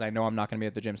Friday because I know I'm not going to be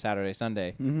at the gym Saturday,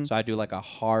 Sunday. Mm-hmm. So I do like a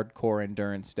hardcore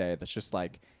endurance day that's just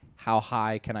like how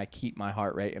high can I keep my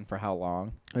heart rate and for how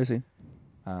long. I see.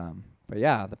 But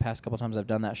yeah, the past couple times I've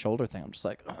done that shoulder thing, I'm just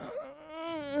like,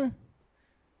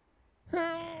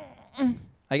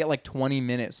 I get like 20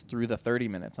 minutes through the 30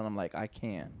 minutes, and I'm like, I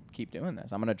can't keep doing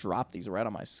this. I'm going to drop these right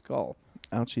on my skull.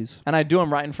 Ouchies. And I do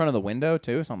them right in front of the window,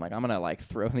 too, so I'm like, I'm going to like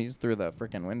throw these through the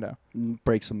freaking window.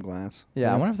 Break some glass.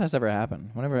 Yeah, I wonder if that's ever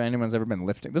happened. Whenever anyone's ever been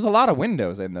lifting. There's a lot of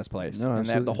windows in this place. No,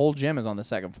 and the whole gym is on the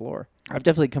second floor. I've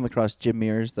definitely come across gym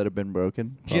mirrors that have been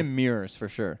broken. Gym mirrors, for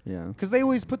sure. Yeah. Because they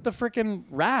always put the freaking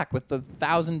rack with the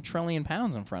 1,000 trillion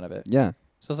pounds in front of it. Yeah.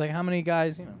 So it's like, how many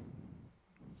guys,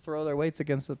 throw their weights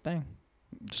against the thing?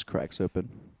 Just cracks open.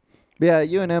 But yeah,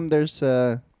 UNM, there's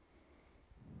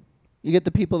you get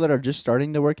the people that are just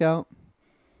starting to work out.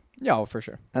 Yeah, for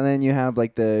sure. And then you have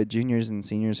like the juniors and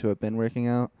seniors who have been working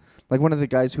out. Like one of the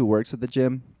guys who works at the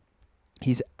gym,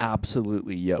 he's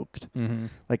absolutely yoked. Mm-hmm.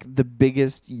 Like the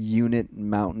biggest unit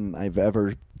mountain I've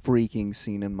ever freaking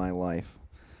seen in my life.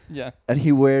 Yeah. And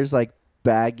he wears like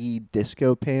baggy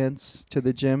disco pants to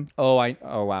the gym. Oh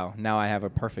wow. Now I have a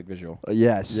perfect visual.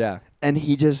 Yes. Yeah. And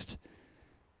he just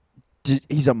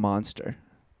He's a monster.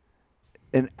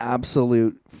 An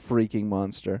absolute freaking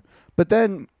monster. But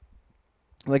then,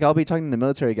 like, I'll be talking to the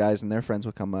military guys, and their friends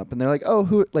will come up, and they're like,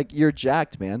 "Oh, you're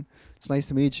jacked, man. It's nice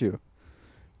to meet you."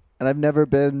 And I've never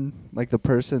been, like, the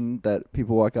person that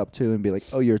people walk up to and be like,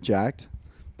 "Oh, you're jacked."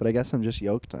 But I guess I'm just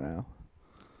yoked now.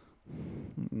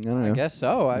 I don't know. I guess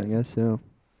so. I guess so.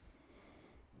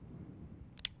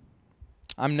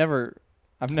 I've never.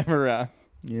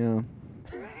 Yeah.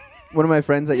 One of my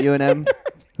friends at UNM,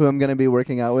 who I'm going to be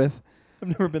working out with. I've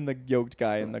never been the yoked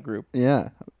guy in the group. Yeah.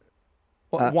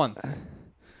 Well, once.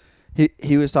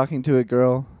 He was talking to a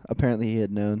girl. Apparently he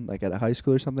had known, like, at a high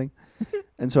school or something.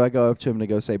 And so I go up to him to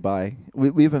go say bye.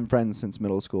 We've been friends since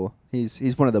middle school.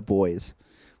 He's one of the boys.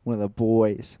 One of the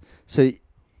boys. So,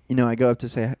 you know, I go up to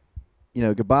say, you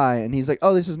know, goodbye. And he's like,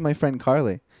 "Oh, this is my friend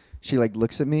Carly." She, like,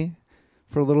 looks at me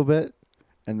for a little bit.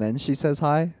 And then she says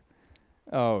hi.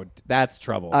 Oh, that's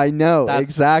trouble. I know. That's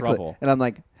exactly. trouble. And I'm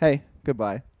like, "Hey,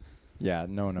 goodbye." Yeah,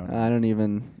 no. I don't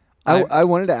even... I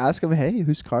wanted to ask him, "Hey,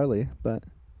 who's Carly?" But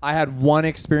I had one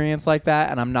experience like that,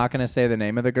 and I'm not going to say the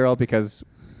name of the girl because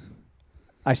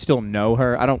I still know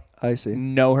her. I see.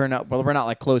 Know her. Well, we're not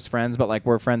like close friends, but like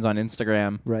we're friends on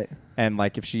Instagram. Right. And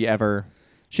like if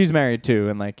she's married too,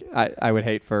 and like I would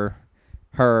hate for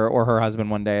her or her husband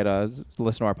one day to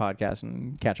listen to our podcast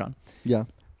and catch on. Yeah.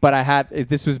 But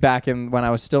this was back when I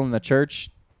was still in the church,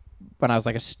 when I was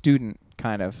like a student,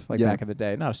 kind of like back in the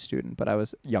day. Not a student, but I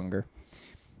was younger.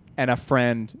 And a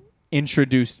friend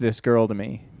introduced this girl to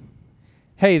me.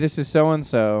 "Hey, this is so and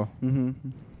so,"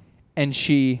 and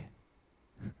she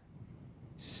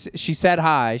said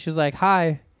hi. She was like,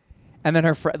 "Hi," and then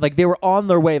her friend, like they were on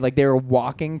their way, like they were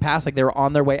walking past, like they were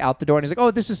on their way out the door, and he's like, "Oh,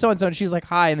 this is so and so," and she's like,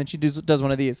 "Hi," and then she does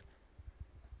one of these.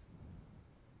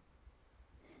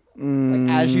 Like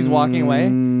as she's walking away,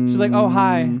 she's like, "Oh,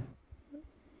 hi," and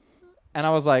I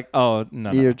was like, "Oh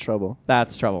no, You're trouble.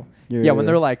 That's trouble." When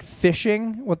they're like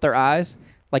fishing with their eyes,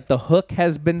 like the hook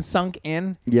has been sunk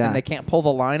in, and they can't pull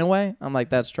the line away. I'm like,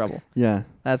 that's trouble. Yeah,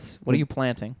 what are you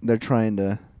planting? They're trying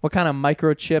to. What kind of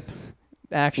microchip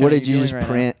action? What are did you just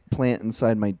right plant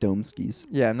inside my dome skis?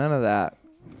 Yeah, none of that.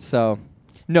 So,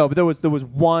 no, but there was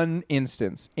one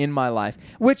instance in my life,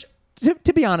 which,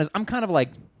 to be honest, I'm kind of like,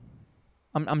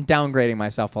 I'm downgrading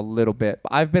myself a little bit,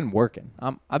 but I've been working.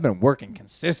 I've been working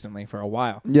consistently for a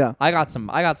while. Yeah, I got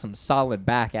some solid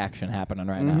back action happening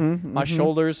right now. My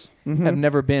shoulders have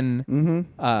never been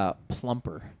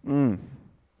plumper.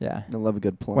 Yeah, I love a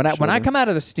good plump. When I come out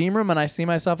of the steam room and I see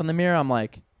myself in the mirror, I'm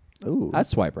like, "Ooh, I'd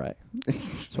swipe right."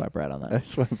 Swipe right on that. I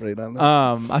swipe right on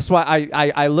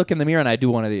that. I look in the mirror and I do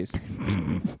one of these.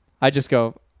 I just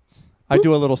go, I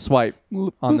do a little swipe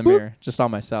on the mirror just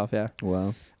on myself. Yeah.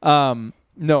 Wow.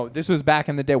 No, this was back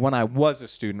in the day when I was a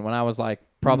student, when I was like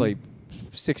probably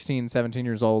 16, 17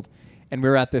 years old. And we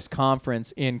were at this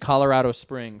conference in Colorado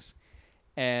Springs.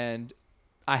 And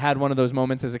I had one of those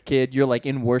moments as a kid. You're like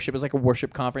in worship. It's like a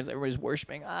worship conference. Everybody's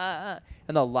worshiping. And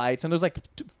the lights. And there's like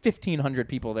 1,500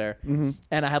 people there. And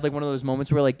I had like one of those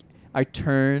moments where like I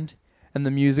turned and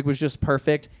the music was just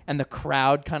perfect. And the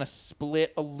crowd kind of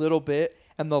split a little bit.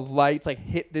 And the lights like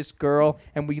hit this girl,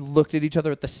 and we looked at each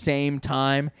other at the same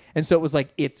time, and so it was like,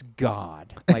 it's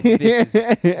God. Like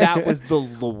that was the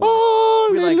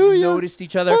Lord. We like noticed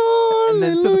each other, and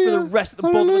then so for the rest of the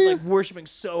both of us like worshiping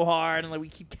so hard, and like we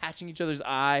keep catching each other's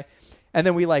eye, and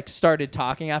then we like started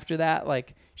talking after that.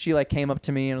 Like she like came up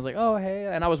to me and was like, "Oh hey,"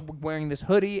 and I was wearing this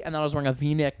hoodie, and then I was wearing a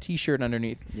V-neck T-shirt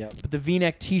underneath. Yep. But the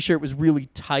V-neck T-shirt was really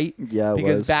tight. Yeah,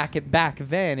 because back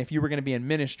then, if you were going to be in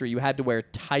ministry, you had to wear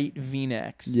tight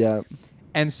V-necks. Yeah.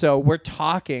 And so we're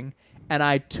talking, and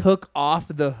I took off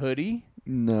the hoodie.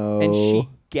 No. And she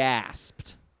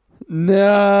gasped.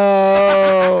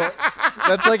 No.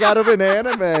 That's like out of an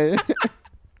anime.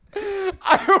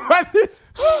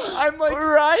 I'm like,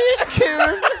 right,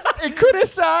 Karen? It could have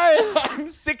signed. I'm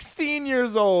 16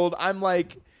 years old. I'm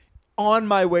like on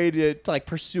my way to like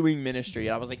pursuing ministry.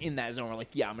 And I was like in that zone where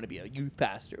like, yeah, I'm going to be a youth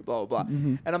pastor, blah, blah, blah.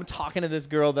 And I'm talking to this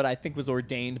girl that I think was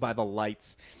ordained by the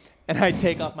lights. And I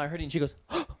take off my hoodie and she goes,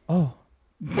 "Oh."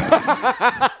 And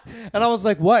I was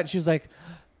like, "What?" And she's like,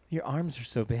 "Your arms are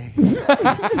so big."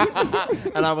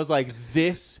 And I was like,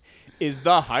 this is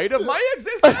the height of my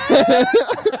existence.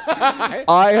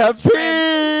 I have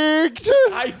peaked.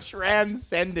 I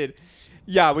transcended.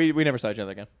 Yeah, we never saw each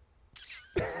other again.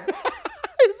 It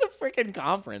was a freaking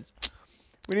conference.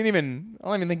 I don't even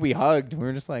think we hugged. We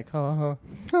were just like,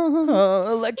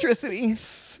 electricity,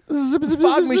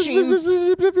 fog machines,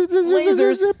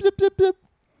 lasers.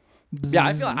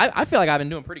 Yeah, I feel like I've been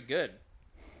doing pretty good.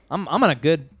 I'm in a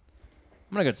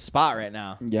good spot right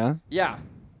now. Yeah? Yeah.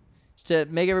 to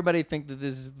make everybody think that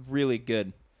this is really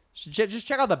good. Just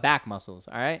check out the back muscles,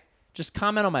 all right? Just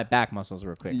comment on my back muscles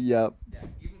real quick. Yep. Yeah,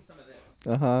 give him some of this.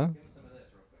 Uh-huh. Give him some of this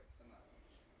real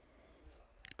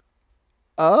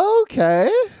quick.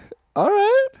 Okay. All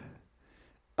right.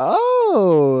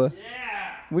 Oh.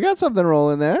 Yeah. We got something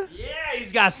rolling there. Yeah,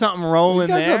 he's got something rolling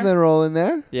He's got there. something rolling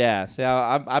there. Yeah, see,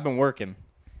 I've been working.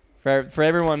 For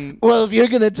everyone. Well, if you're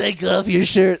going to take off your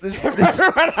shirt, this is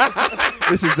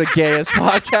the gayest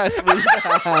podcast we've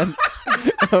had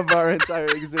of our entire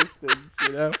existence, you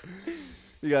know?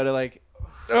 You got to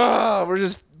we're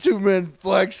just two men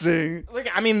flexing. Look,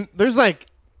 I mean, there's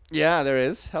Yeah, there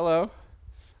is. Hello.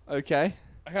 Okay.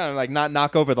 I kind of not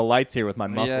knock over the lights here with my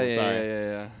muscles. Sorry.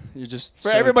 Yeah. You're just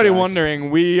For everybody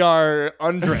wondering, we are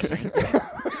undressing.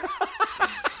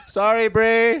 Sorry,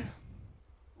 Bree.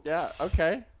 Yeah,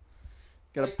 okay.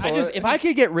 Gotta pull it. If I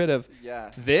could get rid of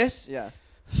this,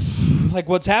 like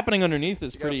what's happening underneath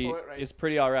is pretty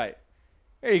all right.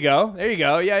 There you go.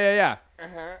 Yeah.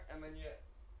 And then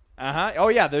Oh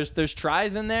yeah, there's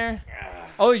tries in there.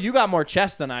 Oh, you got more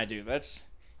chest than I do.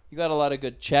 You got a lot of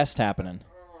good chest happening.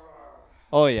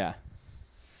 Oh yeah.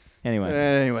 Anyway,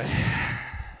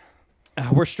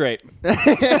 we're straight.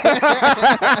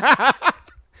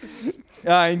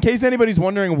 In case anybody's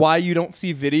wondering why you don't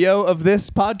see video of this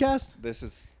podcast, this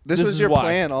was is your why.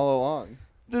 plan all along.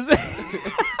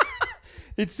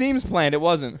 It seems planned. It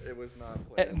wasn't. It was not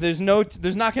planned. There's not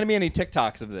going to be any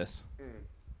TikToks of this.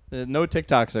 There's no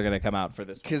TikToks are going to come out for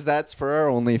this. Because that's for our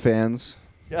OnlyFans.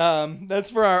 That's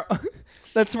for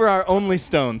our Only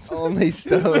Stones. Only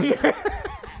Stones.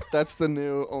 That's the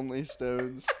new Only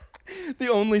Stones. The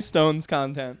Only Stones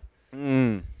content.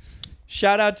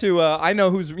 Shout out to I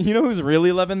know who's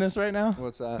really loving this right now.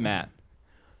 What's that? Matt.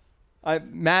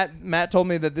 Matt told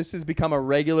me that this has become a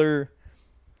regular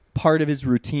part of his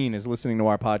routine is listening to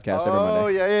our podcast every Monday. Oh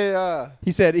yeah.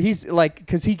 He said he's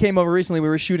because he came over recently. We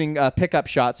were shooting pickup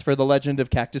shots for The Legend of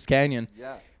Cactus Canyon.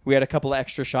 Yeah. We had a couple of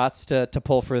extra shots to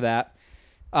pull for that.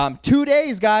 2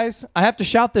 days, guys. I have to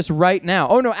shout this right now.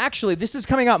 Oh no, actually, this is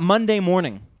coming out Monday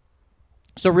morning.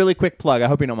 So really quick plug. I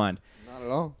hope you don't mind. Not at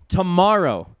all.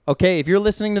 Tomorrow, okay, if you're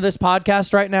listening to this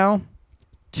podcast right now,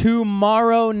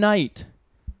 tomorrow night,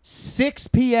 6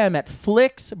 p.m. at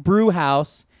Flicks Brew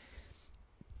House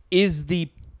is the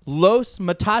Los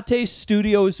Metates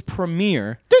Studios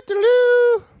premiere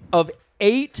of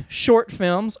 8 short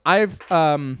films. I've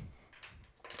been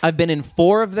in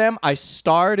 4 of them. I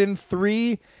starred in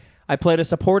 3. I played a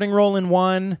supporting role in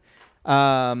 1.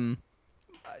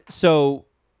 So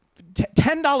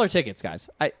 $10 tickets, guys.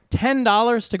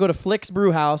 $10 to go to Flicks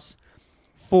Brew House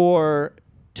for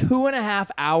 2.5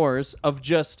 hours of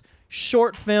just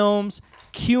short films,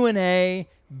 Q&A,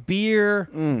 beer,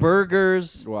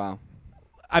 burgers. Wow.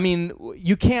 I mean,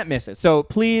 you can't miss it. So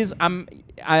please,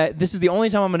 this is the only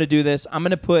time I'm going to do this. I'm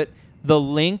going to put the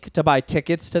link to buy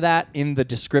tickets to that in the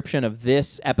description of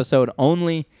this episode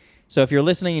only. So if you're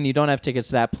listening and you don't have tickets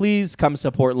to that, please come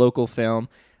support local film,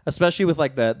 especially with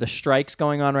the strikes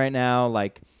going on right now,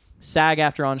 like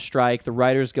SAG-AFTRA on strike, the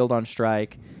Writers Guild on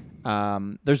strike.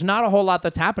 There's not a whole lot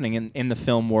that's happening in the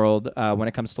film world when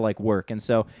it comes to work. And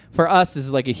so for us, this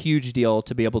is a huge deal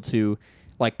to be able to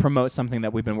promote something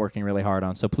that we've been working really hard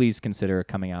on. So please consider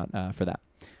coming out for that.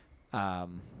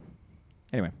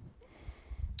 Anyway.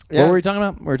 Yeah. What were we talking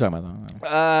about? We were talking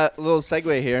about A little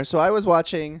segue here. So I was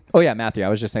watching. Oh yeah, Matthew. I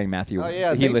was just saying Matthew. Oh,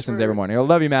 yeah, he thanks listens for- every morning. I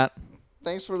love you, Matt.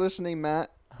 Thanks for listening,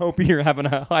 Matt. I hope you're having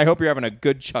a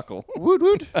good chuckle. Woot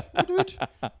woot. Woot woot.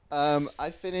 I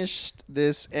finished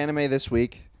this anime this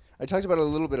week. I talked about a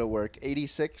little bit of work.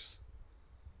 86.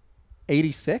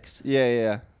 86?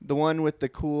 Yeah. The one with the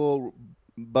cool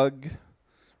bug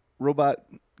robot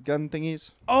gun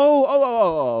thingies.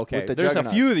 Oh, okay. With the There's a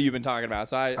juggernauts. few that you've been talking about.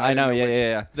 So I know. know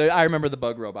Yeah. I remember the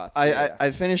bug robots.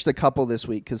 I finished a couple this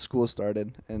week because school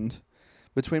started, and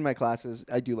between my classes,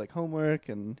 I do homework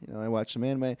and I watch some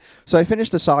anime. So I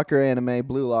finished the soccer anime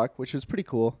Blue Lock, which was pretty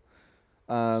cool.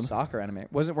 Soccer anime.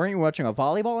 Weren't you watching a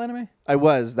volleyball anime? I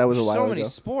was. That was a while ago. So many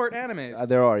sport animes.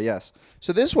 There are, yes.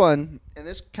 So this one, and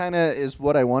this kind of is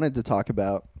what I wanted to talk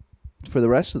about for the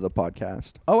rest of the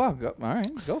podcast. Oh wow! All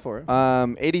right, go for it.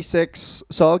 86.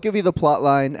 So I'll give you the plot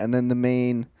line and then the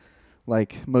main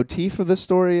motif of the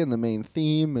story and the main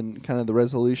theme and kind of the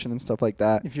resolution and stuff like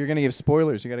that. If you're gonna give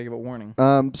spoilers, you gotta give a warning.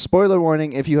 Spoiler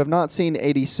warning: if you have not seen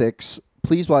 86,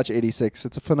 please watch 86.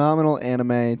 It's a phenomenal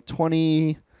anime.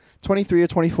 23 or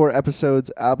 24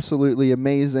 episodes. Absolutely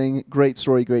amazing. Great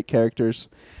story, great characters.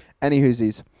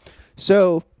 Anywhoosies.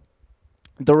 So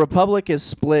the Republic is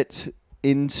split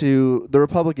into... The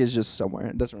Republic is just somewhere.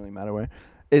 It doesn't really matter where.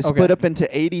 is split up into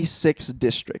 86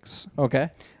 districts. Okay.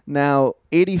 Now,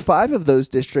 85 of those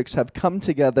districts have come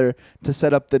together to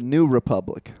set up the New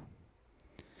Republic.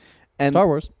 And Star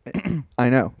Wars. I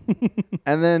know.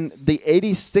 And then the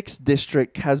 86th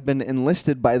district has been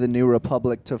enlisted by the New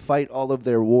Republic to fight all of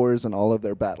their wars and all of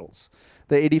their battles.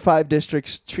 The 85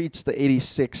 districts treats the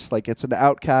 86 like it's an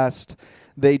outcast.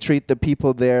 They treat the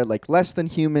people there like less than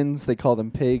humans. They call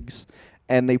them pigs.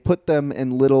 And they put them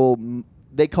in the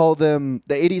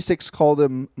 86 call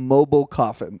them mobile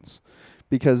coffins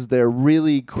because they're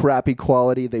really crappy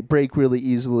quality. They break really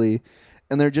easily.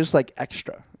 And they're just like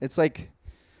extra. It's like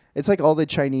all the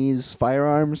Chinese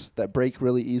firearms that break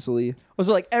really easily. Oh,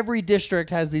 so like every district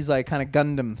has these like kind of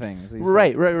Gundam things.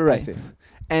 Right. I see.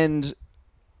 And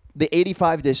the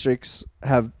 85 districts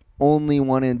have only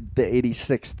wanted the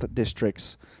 86th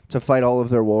districts to fight all of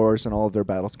their wars and all of their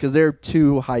battles because they're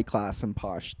too high class and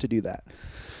posh to do that.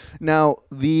 Now,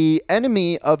 the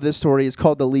enemy of this story is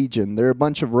called the Legion. They're a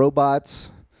bunch of robots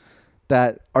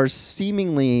that are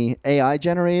seemingly AI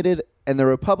generated, and the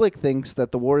Republic thinks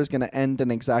that the war is going to end in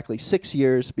exactly 6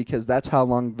 years because that's how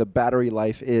long the battery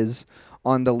life is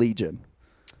on the Legion.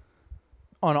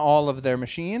 On all of their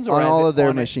machines? Or on all of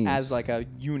their machines. As like a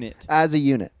unit? As a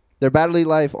unit. Their battery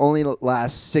life only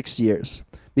lasts 6 years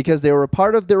because they were a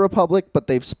part of the Republic, but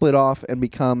they've split off and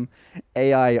become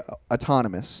AI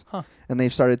autonomous. Huh. And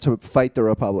they've started to fight the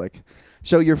Republic.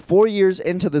 So you're 4 years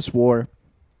into this war,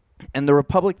 and the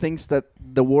Republic thinks that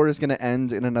the war is going to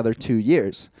end in another 2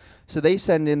 years. So they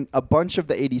send in a bunch of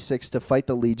the 86 to fight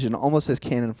the Legion almost as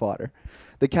cannon fodder.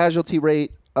 The casualty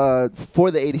rate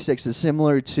for the 86 is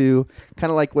similar to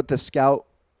kind of like what the Scout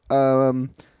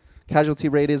casualty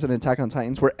rate is in Attack on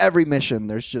Titans, where every mission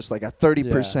there's just like a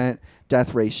 30%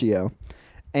 death ratio.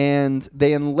 And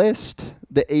they enlist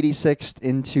the 86th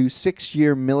into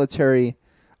 6-year military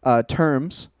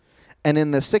terms. And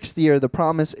in the 6th year, the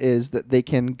promise is that they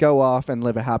can go off and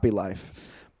live a happy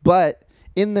life. But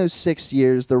in those 6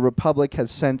 years, the Republic has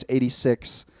sent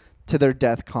 86 to their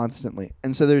death constantly.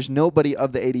 And so there's nobody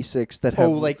of the 86 that have...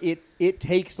 Oh, like it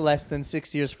takes less than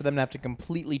 6 years for them to have to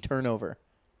completely turn over.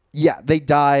 Yeah, they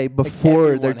die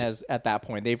before everyone has at that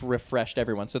point. They've refreshed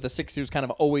everyone. So the 6 years kind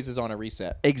of always is on a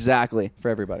reset. Exactly. For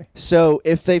everybody. So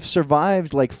if they've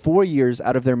survived like 4 years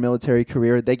out of their military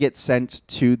career, they get sent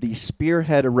to the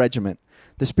Spearhead Regiment.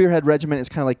 The Spearhead Regiment is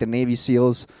kind of like the Navy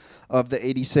SEALs of the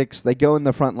 86. They go in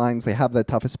the front lines. They have the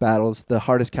toughest battles, the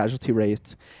hardest casualty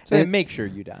rates. So they make sure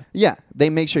you die. Yeah, they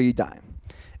make sure you die.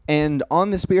 And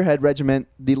on the Spearhead Regiment,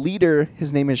 the leader,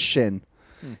 his name is Shin.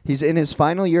 He's in his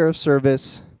final year of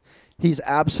service. He's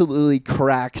absolutely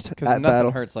cracked at because nothing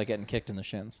battle. hurts like getting kicked in the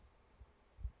shins.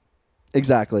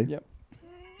 Exactly. Yep.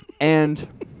 And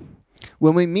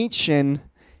when we meet Shin,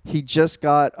 he just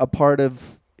became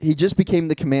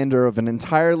the commander of an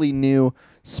entirely new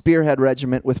Spearhead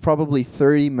Regiment with probably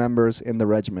 30 members in the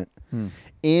regiment.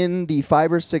 In the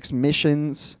 5 or 6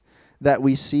 missions that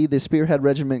we see the Spearhead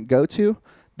Regiment go to,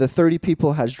 the 30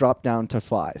 people has dropped down to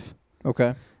 5.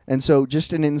 Okay. And so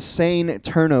just an insane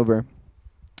turnover.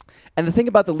 And the thing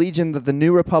about the Legion that the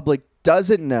New Republic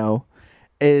doesn't know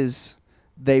is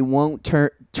they won't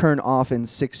turn off in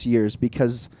 6 years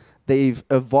because they've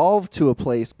evolved to a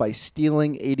place by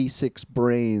stealing 86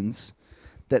 brains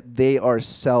that they are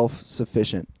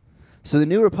self-sufficient. So the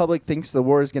New Republic thinks the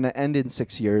war is going to end in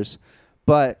 6 years,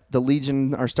 but the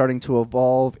Legion are starting to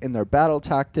evolve in their battle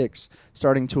tactics,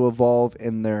 starting to evolve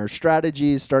in their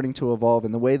strategies, starting to evolve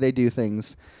in the way they do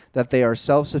things, that they are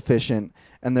self-sufficient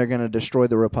and they're going to destroy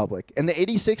the Republic. And the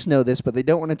 86 know this, but they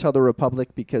don't want to tell the Republic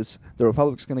because the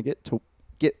Republic's going to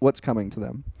get what's coming to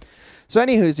them. So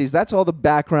anywhoosies, that's all the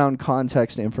background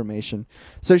context information.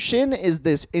 So Shin is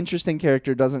this interesting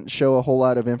character, doesn't show a whole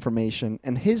lot of information,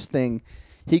 and his thing,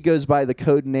 he goes by the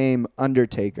code name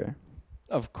Undertaker.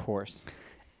 Of course.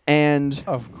 And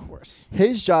of course,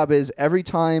 his job is every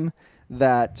time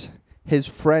that his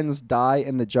friends die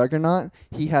in the Juggernaut,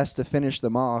 he has to finish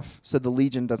them off so the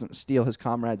Legion doesn't steal his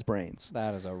comrades' brains.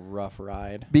 That is a rough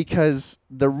ride. Because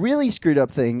the really screwed up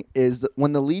thing is that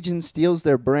when the Legion steals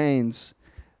their brains,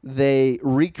 they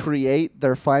recreate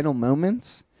their final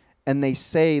moments and they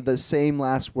say the same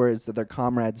last words that their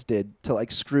comrades did to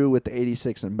like screw with the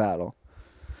 86 in battle.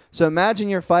 So imagine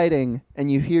you're fighting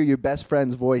and you hear your best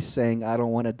friend's voice saying, "I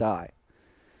don't want to die."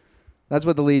 That's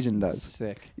what the Legion does.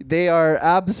 Sick. They are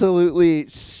absolutely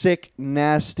sick,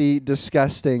 nasty,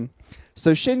 disgusting.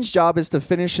 So Shin's job is to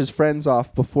finish his friends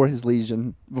off before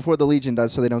the Legion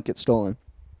does, so they don't get stolen.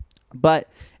 But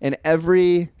in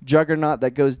every Juggernaut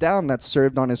that goes down that's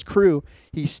served on his crew,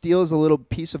 he steals a little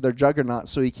piece of their Juggernaut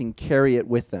so he can carry it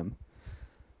with them.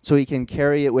 so he can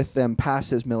carry it with them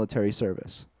past his military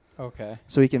service. Okay.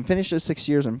 So he can finish his 6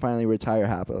 years and finally retire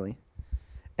happily.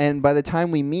 And by the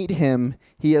time we meet him,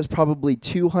 he has probably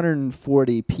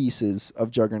 240 pieces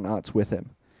of Juggernauts with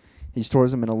him. He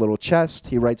stores them in a little chest.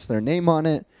 He writes their name on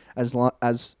it, as well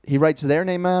as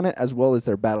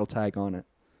their battle tag on it.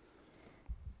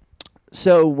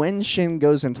 So when Shin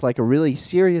goes into like a really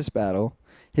serious battle,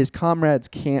 his comrades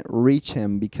can't reach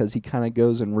him because he kind of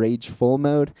goes in rage full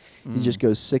mode. He just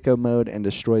goes sicko mode and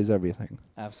destroys everything.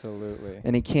 Absolutely.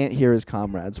 And he can't hear his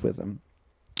comrades with him.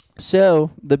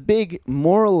 So the big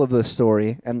moral of the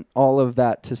story, and all of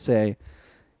that to say,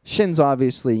 Shin's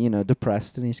obviously,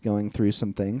 depressed and he's going through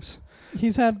some things.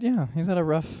 He's had a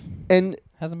rough, and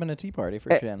hasn't been a tea party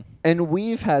for Shin. And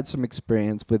we've had some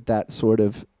experience with that sort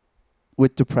of,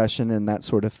 with depression and that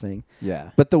sort of thing.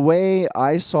 Yeah. But the way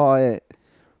I saw it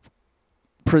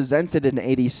presented in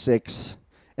 86,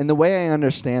 and the way I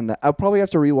understand that, I'll probably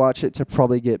have to rewatch it to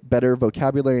probably get better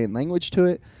vocabulary and language to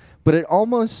it, but it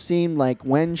almost seemed like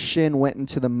when Shin went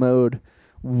into the mode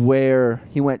where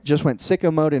he just went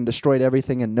sicko mode and destroyed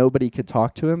everything and nobody could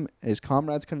talk to him, his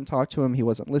comrades couldn't talk to him, he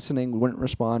wasn't listening, wouldn't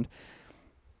respond,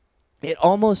 it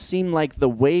almost seemed like the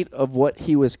weight of what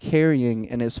he was carrying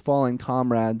and his fallen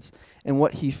comrades and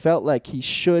what he felt like he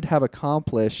should have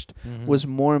accomplished was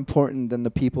more important than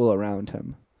the people around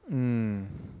him.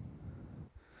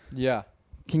 Yeah.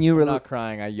 Can you I'm not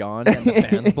crying. I yawned and the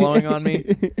fan's blowing on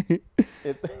me.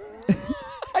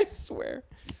 I swear.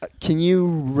 Can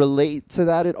you relate to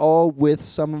that at all with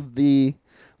some of the,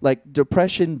 like,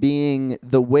 depression being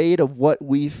the weight of what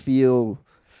we feel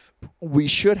we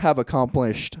should have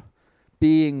accomplished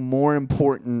being more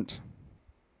important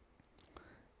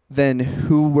than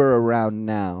who we're around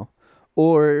now,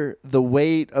 or the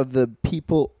weight of the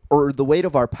people, or the weight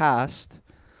of our past,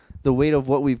 the weight of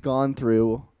what we've gone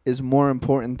through is more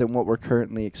important than what we're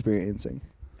currently experiencing?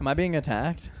 Am I being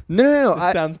attacked? No.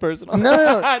 This sounds personal.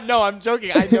 No. No, I'm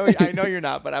joking. I know you're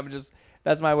not, but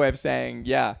that's my way of saying,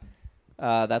 yeah.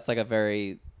 That's like I'll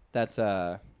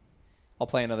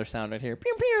play another sound right here.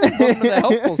 Pew, pew. Welcome to the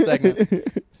helpful segment.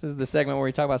 This is the segment where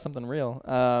we talk about something real.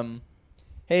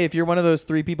 Hey, if you're one of those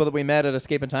 3 people that we met at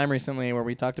Escape in Time recently where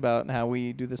we talked about how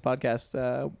we do this podcast,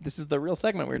 this is the real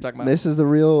segment we were talking about. This is the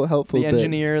real helpful The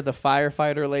engineer, the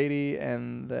firefighter lady,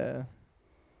 and the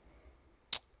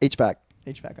HVAC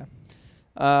guy.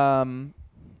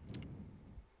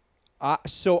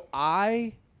 So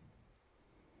I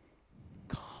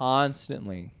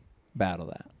constantly battle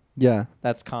that. Yeah.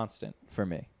 That's constant for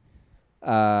me.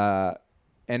 And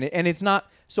it's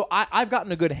not... So I've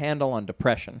gotten a good handle on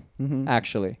depression,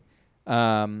 actually,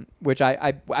 which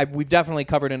we've definitely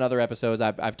covered in other episodes.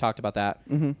 I've talked about that.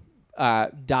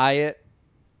 Diet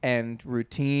and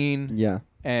routine. Yeah.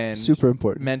 And super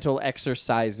important. Mental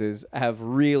exercises have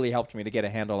really helped me to get a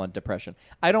handle on depression.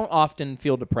 I don't often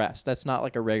feel depressed. That's not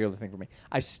like a regular thing for me.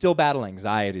 I still battle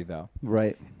anxiety, though.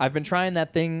 Right. I've been trying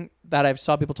that thing that I've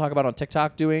saw people talk about on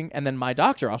TikTok doing, and then my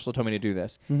doctor also told me to do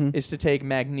this, is to take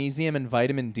magnesium and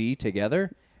vitamin D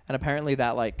together, and apparently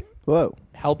that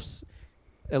helps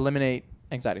eliminate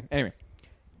anxiety. Anyway,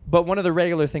 but one of the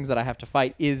regular things that I have to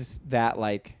fight is that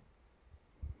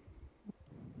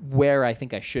where I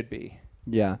think I should be.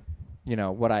 Yeah.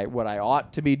 What I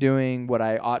ought to be doing, what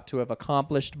I ought to have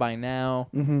accomplished by now.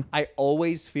 I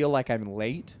always feel like I'm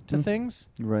late to things,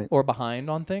 right, or behind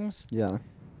on things. Yeah.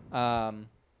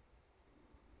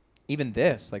 Even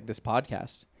this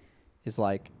podcast is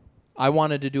I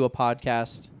wanted to do a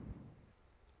podcast.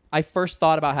 I first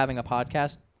thought about having a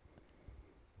podcast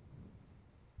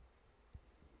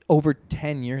over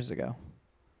 10 years ago.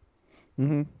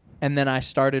 And then I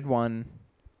started one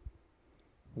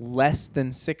less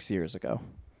than 6 years ago.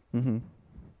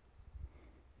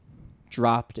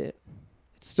 Dropped it.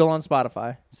 It's still on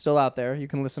Spotify. It's still out there. You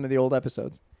can listen to the old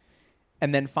episodes.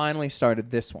 And then finally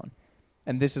started this one.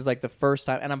 And this is the first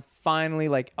time. And I'm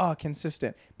finally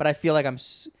consistent. But I feel like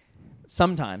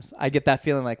sometimes I get that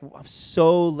feeling I'm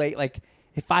so late.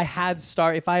 If I had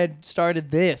started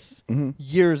this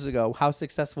years ago, how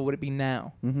successful would it be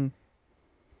now?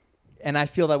 And I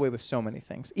feel that way with so many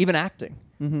things, even acting.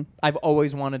 I've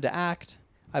always wanted to act.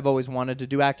 I've always wanted to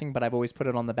do acting, but I've always put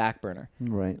it on the back burner.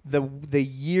 Right. The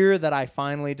year that I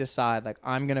finally decide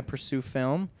I'm going to pursue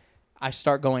film, I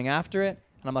start going after it,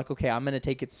 and I'm okay, I'm going to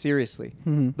take it seriously.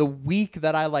 The week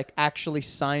that I actually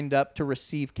signed up to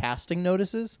receive casting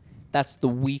notices, that's the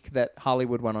week that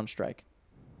Hollywood went on strike.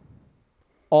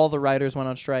 All the writers went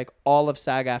on strike. All of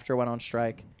SAG-AFTRA went on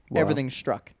strike. Wow. Everything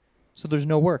struck. So there's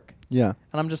no work. Yeah.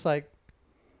 And I'm just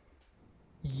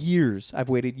years. I've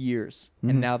waited years.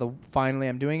 And now finally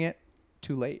I'm doing it.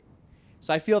 Too late.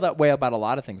 So I feel that way about a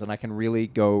lot of things, and I can really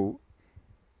go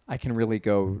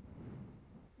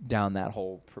down that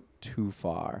hole too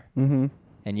far. Mm-hmm.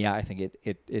 And yeah, I think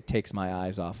it takes my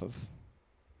eyes off of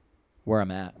where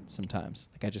I'm at sometimes.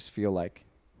 Like I just feel like,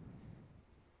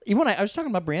 even when I was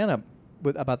talking about Brianna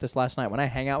about this last night, when I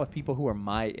hang out with people who are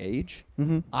my age,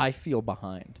 Mm-hmm. I feel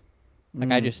behind.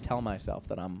 Like I just tell myself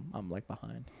that I'm like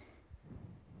behind.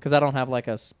 Because I don't have like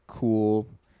a cool,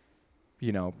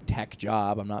 tech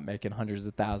job. I'm not making hundreds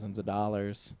of thousands of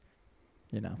dollars.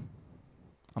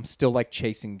 I'm still like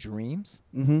chasing dreams.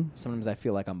 Mm-hmm. Sometimes I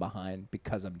feel like I'm behind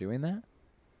because I'm doing that.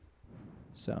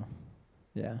 So,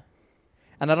 yeah.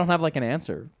 And I don't have like an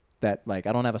answer that I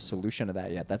don't have a solution to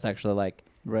that yet. That's actually like,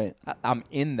 right. I'm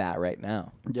in that right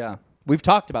now. Yeah. We've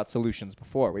talked about solutions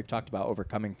before. We've talked about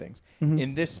overcoming things. Mm-hmm.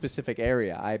 In this specific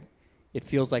area, it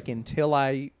feels like until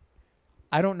I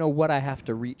don't know what I have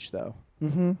to reach though.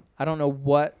 Mm-hmm. I don't know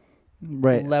what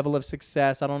right. level of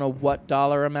success. I don't know what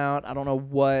dollar amount. I don't know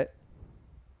what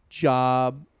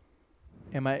job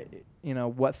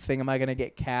what thing am I going to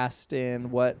get cast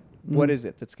in? What is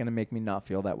it that's going to make me not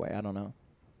feel that way? I don't know.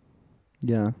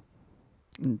 Yeah.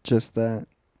 Just that.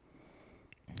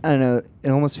 I don't know. It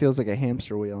almost feels like a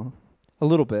hamster wheel. A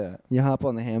little bit. You hop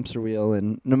on the hamster wheel,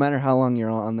 and no matter how long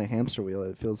you're on the hamster wheel,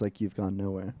 it feels like you've gone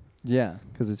nowhere. Yeah.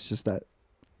 Because it's just that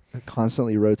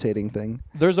constantly rotating thing.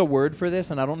 There's a word for this,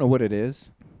 and I don't know what it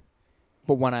is.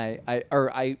 But when I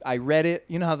read it,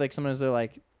 you know how like sometimes they're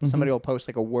like, somebody will post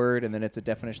like a word, and then it's a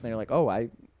definition, and you're like, oh,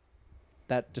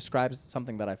 that describes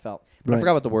something that I felt. But I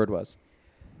forgot what the word was.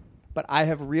 But I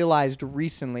have realized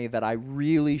recently that I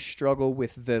really struggle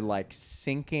with the like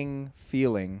sinking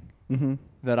feeling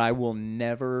that I will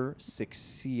never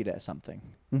succeed at something.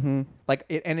 Mm-hmm. Like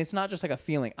and it's not just like a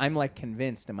feeling. I'm like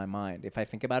convinced in my mind. If I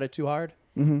think about it too hard,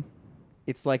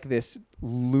 it's like this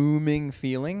looming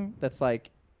feeling that's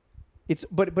like,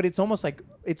 but it's almost like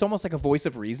a voice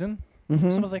of reason.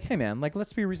 Someone's like, hey man, like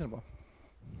let's be reasonable.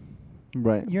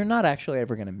 Right. You're not actually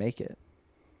ever gonna make it.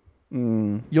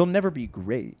 Mm. You'll never be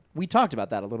great. We talked about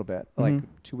that a little bit, like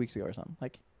 2 weeks ago or something.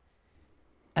 Like,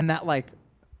 and that like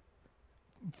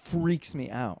freaks me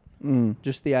out.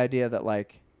 Just the idea that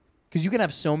like, because you can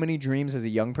have so many dreams as a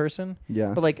young person.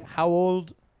 Yeah. But like, how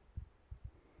old?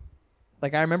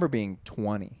 Like, I remember being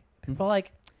 20. People are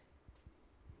like,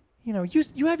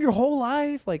 you have your whole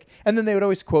life, like, and then they would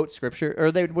always quote scripture,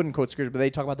 or they wouldn't quote scripture, but they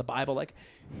talk about the Bible, like,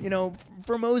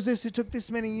 for Moses it took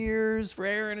this many years, for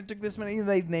Aaron it took this many.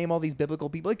 They name all these biblical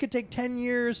people. It could take 10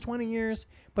 years, 20 years,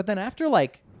 but then after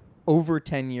like over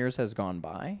 10 years has gone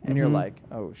by, and you're like,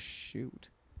 oh shoot,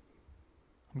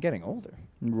 I'm getting older,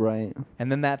 right?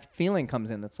 And then that feeling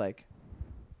comes in that's like,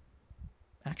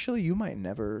 actually, you might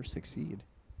never succeed.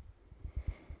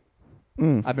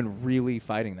 I've been really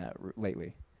fighting that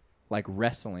lately. Like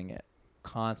wrestling it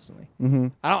constantly.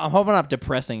 I'm hoping I'm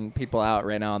depressing people out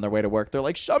right now on their way to work. They're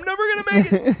like, I'm never going to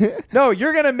make it. No,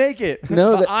 you're going to make it.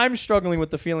 No, I'm struggling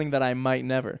with the feeling that I might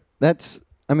never. That's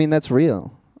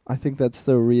real. I think that's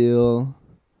the real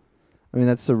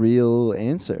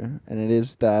answer. And it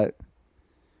is that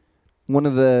one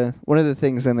of the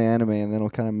things in the anime, and then it'll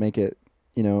kind of make it,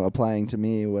 applying to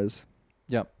me, was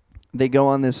they go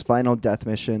on this final death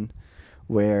mission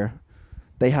where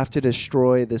they have to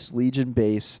destroy this Legion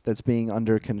base that's being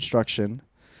under construction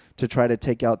to try to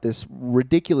take out this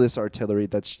ridiculous artillery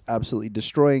that's absolutely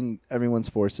destroying everyone's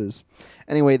forces.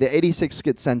 Anyway, the 86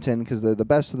 get sent in because they're the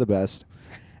best of the best.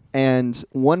 And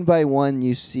one by one,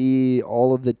 you see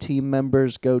all of the team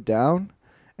members go down,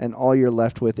 and all you're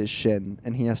left with is Shin,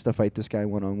 and he has to fight this guy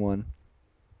one-on-one.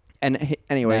 And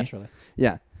anyway, naturally,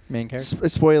 yeah. Main character.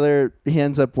 Spoiler, he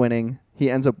ends up winning,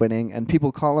 and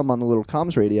people call him on the little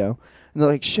comms radio, and they're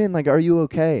like, Shin, like, are you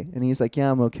okay? And he's like,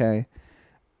 yeah, I'm okay.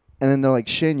 And then they're like,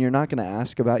 Shin, you're not going to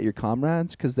ask about your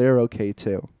comrades because they're okay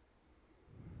too.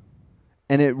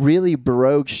 And it really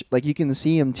broke, like, you can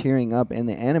see him tearing up in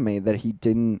the anime that he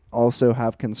didn't also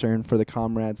have concern for the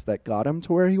comrades that got him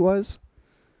to where he was,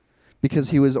 because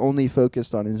he was only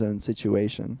focused on his own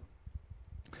situation.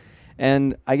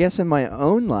 And I guess in my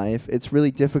own life, it's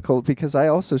really difficult because I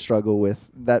also struggle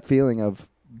with that feeling of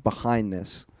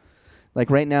behindness. Like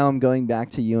right now, I'm going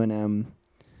back to UNM.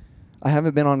 I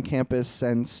haven't been on campus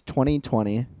since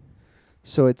 2020.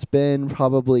 So it's been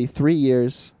probably 3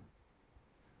 years.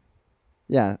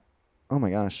 Yeah. Oh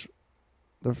my gosh.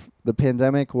 The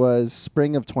pandemic was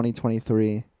spring of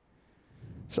 2023.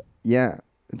 So yeah.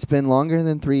 It's been longer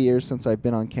than 3 years since I've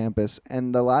been on campus.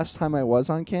 And the last time I was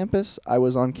on campus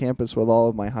with all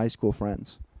of my high school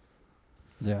friends.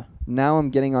 Yeah. Now I'm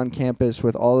getting on campus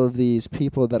with all of these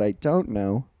people that I don't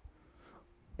know,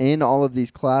 in all of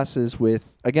these classes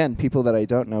with, again, people that I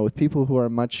don't know, with people who are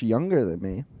much younger than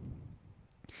me.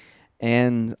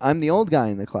 And I'm the old guy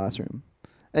in the classroom.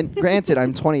 And granted,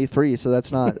 I'm 23, so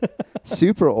that's not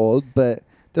super old, but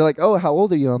they're like, "Oh, how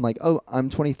old are you?" I'm like, "Oh, I'm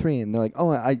 23." And they're like, "Oh,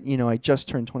 I just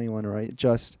turned 21, or I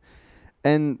just..."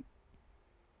 And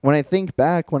when I think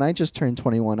back, when I just turned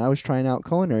 21, I was trying out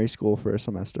culinary school for a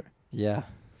semester. Yeah.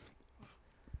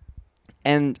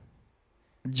 And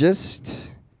just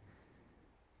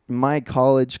my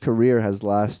college career has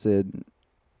lasted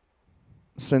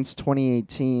since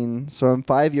 2018. So I'm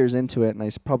 5 years into it, and I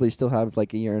probably still have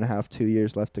like a year and a half, 2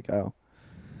 years left to go.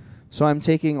 So I'm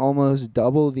taking almost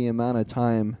double the amount of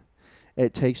time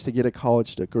it takes to get a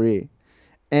college degree.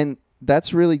 And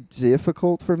that's really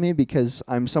difficult for me because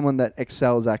I'm someone that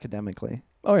excels academically.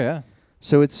 Oh, yeah.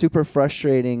 So it's super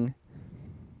frustrating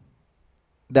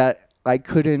that I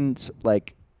couldn't,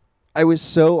 like, I was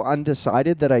so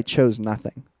undecided that I chose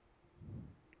nothing.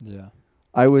 Yeah.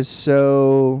 I was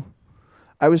so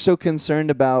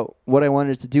concerned about what I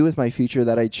wanted to do with my future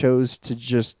that I chose to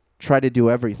just try to do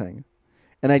everything.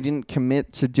 And I didn't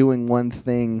commit to doing one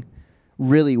thing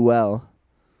really well.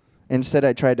 Instead,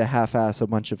 I tried to half-ass a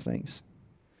bunch of things.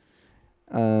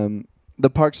 The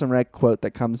Parks and Rec quote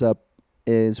that comes up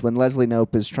is when Leslie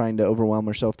Knope is trying to overwhelm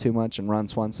herself too much and Ron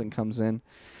Swanson comes in.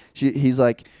 He's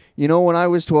like, when I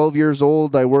was 12 years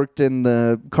old, I worked in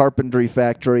the carpentry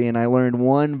factory and I learned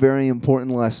one very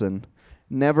important lesson.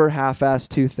 Never half-ass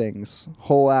two things.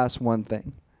 Whole-ass one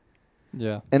thing.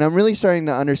 Yeah. And I'm really starting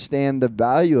to understand the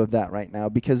value of that right now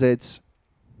because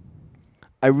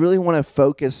I really want to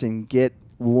focus and get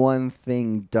one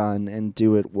thing done and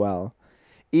do it well.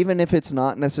 Even if it's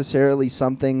not necessarily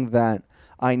something that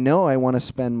I know I want to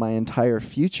spend my entire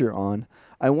future on,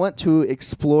 I want to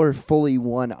explore fully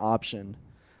one option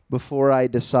before I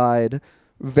decide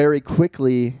very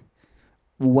quickly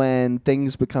when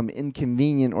things become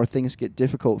inconvenient or things get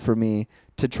difficult for me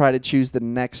to try to choose the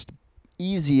next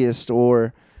easiest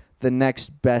or the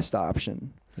next best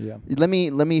option. Yeah. Let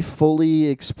me fully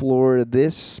explore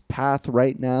this path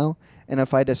right now, and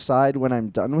if I decide when I'm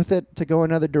done with it to go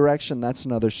another direction, that's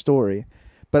another story.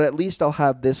 But at least I'll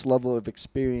have this level of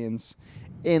experience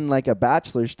in like a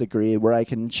bachelor's degree where I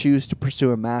can choose to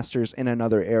pursue a master's in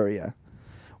another area.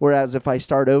 Whereas if I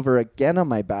start over again on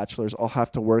my bachelor's, I'll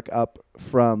have to work up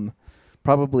from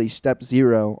probably step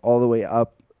 0 all the way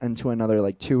up into another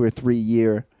like 2 or 3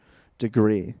 year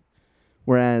degree.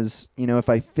 Whereas, if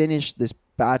I finish this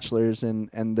bachelor's and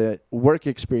the work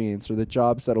experience or the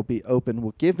jobs that'll be open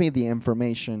will give me the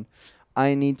information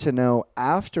I need to know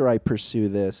after I pursue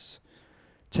this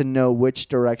to know which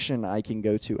direction I can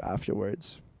go to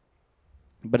afterwards.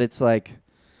 But it's like,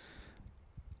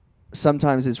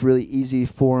 sometimes it's really easy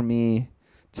for me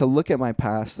to look at my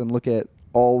past and look at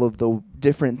all of the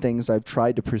different things I've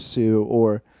tried to pursue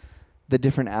or the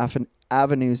different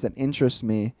avenues that interest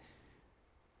me,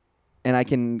 and I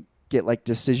can get like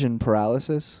decision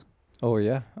paralysis. Oh,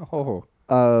 yeah. Oh.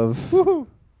 Of, Woo-hoo.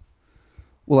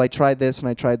 well, I tried this and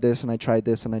I tried this and I tried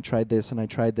this and I tried this and I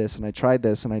tried this and I tried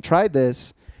this and I tried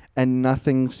this, and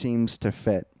nothing seems to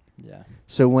fit. Yeah.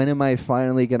 So when am I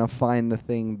finally going to find the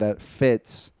thing that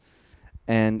fits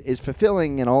and is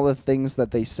fulfilling and all the things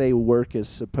that they say work is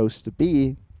supposed to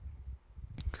be?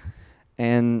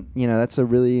 And, that's a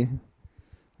really, I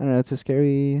don't know, it's a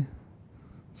scary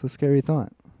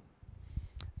thought.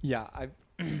 Yeah,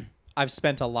 I've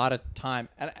spent a lot of time,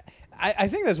 and I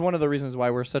think that's one of the reasons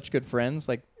why we're such good friends.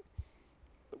 Like,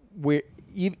 we're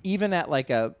even at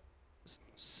like a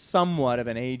somewhat of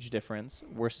an age difference,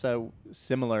 we're so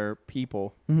similar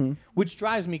people, which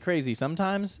drives me crazy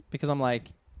sometimes because I'm like,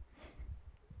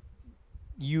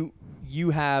 you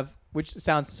have, which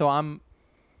sounds, so I'm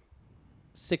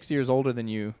 6 years older than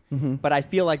you, but I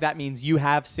feel like that means you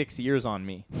have 6 years on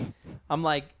me. I'm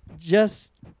like,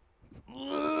 just,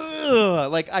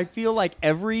 like, I feel like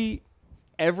every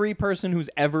person who's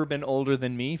ever been older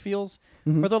than me feels,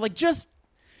 where they're like, just,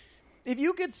 if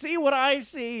you could see what I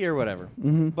see or whatever.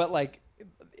 But like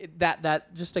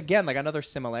that just, again, like another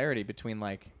similarity between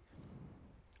like,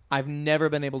 I've never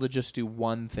been able to just do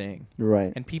one thing.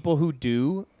 Right. And people who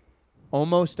do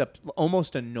almost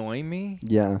annoy me.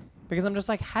 Yeah. Because I'm just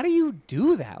like, how do you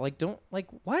do that? Like, don't, like,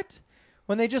 what?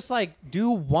 When they just like do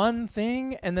one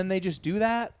thing and then they just do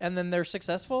that and then they're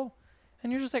successful.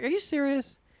 And you're just like, are you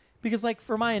serious? Because like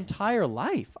for my entire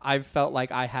life, I've felt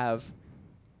like I have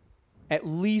at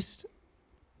least,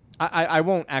 I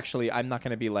won't actually, I'm not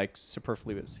going to be like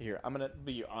superfluous here. I'm going to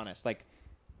be honest. Like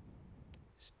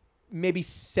maybe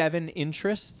 7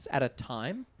 interests at a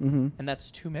time. And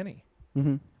that's too many.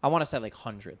 I want to say like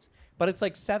hundreds, but it's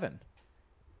like 7.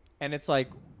 And it's like,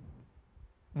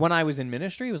 when I was in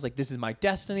ministry, it was like, this is my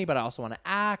destiny, but I also want to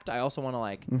act. I also want to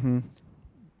like,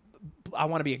 I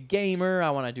want to be a gamer. I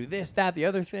want to do this, that, the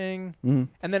other thing. And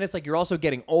then it's like, you're also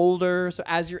getting older. So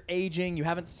as you're aging, you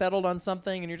haven't settled on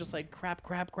something and you're just like, crap.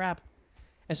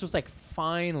 And so it's like,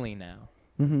 finally now.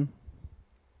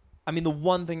 I mean, the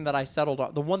one thing that I settled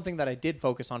on, the one thing that I did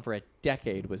focus on for a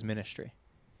decade was ministry.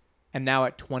 And now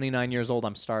at 29 years old,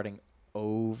 I'm starting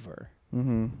over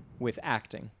with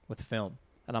acting, with film.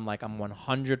 And I'm like, I'm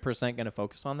 100% going to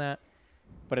focus on that.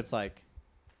 But it's like,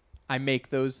 I make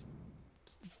those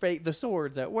the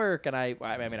swords at work, and I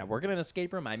mean, I work in an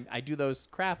escape room. I do those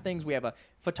craft things. We have a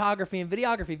photography and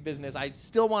videography business. I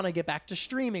still want to get back to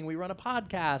streaming. We run a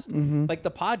podcast. Like,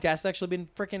 the podcast's actually been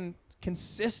freaking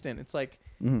consistent. It's like,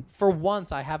 for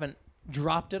once, I haven't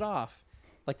dropped it off.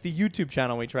 Like the YouTube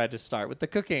channel we tried to start with the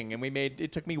cooking, and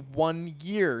it took me 1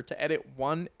 year to edit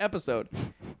one episode.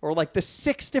 Or like the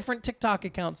 6 different TikTok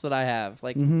accounts that I have.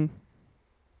 Like, and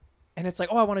it's like,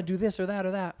 oh, I want to do this or that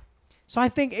or that. So I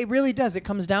think it really does. It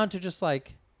comes down to just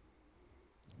like,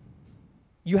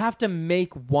 you have to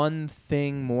make one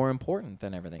thing more important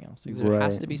than everything else. There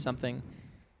has to be something.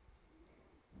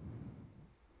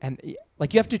 And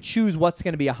like, you have to choose what's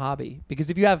going to be a hobby, because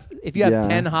if you have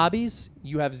 10 hobbies,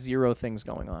 you have 0 things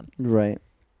going on. Right.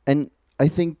 And I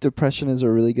think depression is a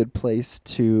really good place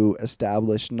to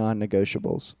establish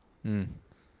non-negotiables.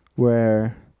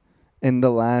 Where in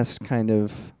the last kind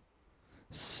of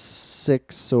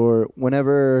 6 or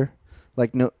whenever,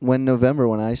 like when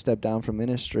I stepped down from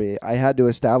ministry, I had to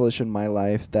establish in my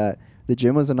life that the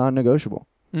gym was a non-negotiable.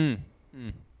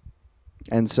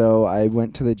 And so I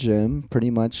went to the gym pretty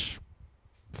much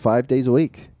 5 days a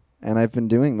week. And I've been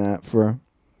doing that for,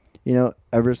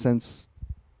 ever since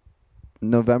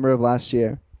November of last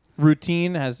year.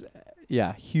 Routine has,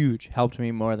 huge, helped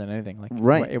me more than anything. Like,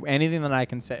 anything that I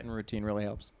can set in routine really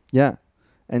helps. Yeah.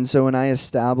 And so when I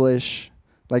establish,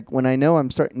 like when I know I'm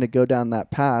starting to go down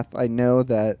that path, I know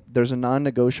that there's a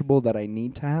non-negotiable that I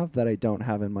need to have that I don't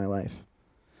have in my life.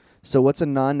 So what's a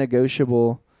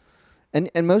non-negotiable? And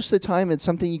most of the time, it's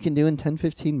something you can do in 10,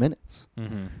 15 minutes.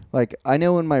 Like, I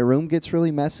know when my room gets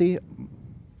really messy,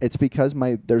 it's because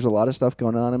there's a lot of stuff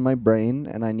going on in my brain,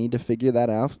 and I need to figure that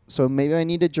out. So maybe I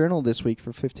need to journal this week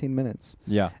for 15 minutes.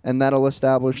 Yeah. And that'll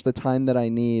establish the time that I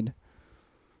need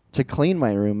to clean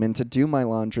my room and to do my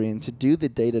laundry and to do the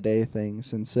day-to-day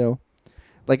things. And so,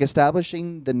 like,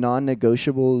 establishing the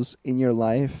non-negotiables in your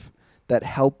life that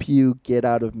help you get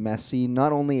out of messy,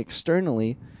 not only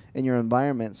externally in your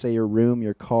environment, say your room,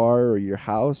 your car, or your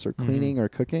house, or cleaning or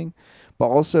cooking, but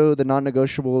also the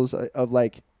non-negotiables of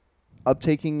like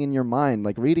uptaking in your mind,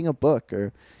 like reading a book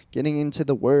or getting into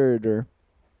the Word, or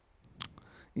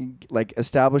like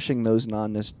establishing those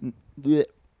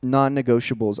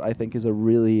non-negotiables, I think is a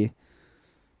really,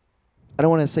 I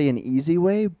don't want to say an easy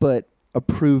way, but a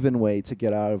proven way to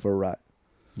get out of a rut.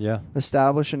 Yeah.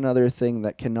 Establish another thing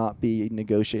that cannot be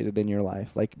negotiated in your life.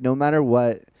 Like, no matter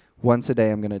what, once a day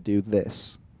I'm going to do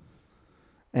this.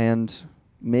 And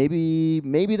maybe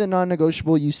the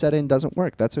non-negotiable you set in doesn't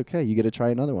work. That's okay. You get to try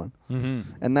another one.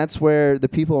 And that's where the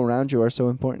people around you are so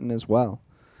important as well.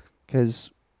 Because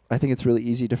I think it's really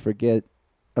easy to forget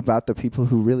about the people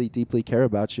who really deeply care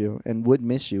about you and would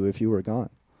miss you if you were gone.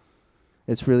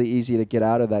 It's really easy to get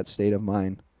out of that state of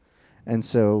mind. And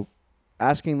so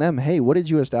asking them, hey, what did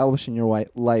you establish in your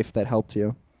life that helped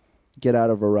you get out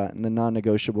of a rut, and the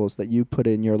non-negotiables that you put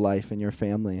in your life and your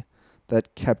family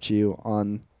that kept you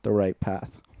on the right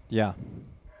path? Yeah.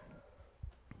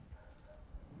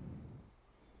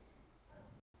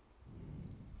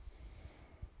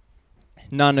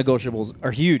 Non-negotiables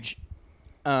are huge.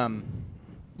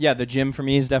 The gym for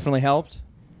me has definitely helped.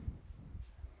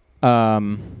 I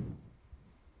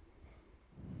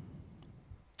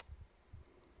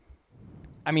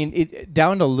mean,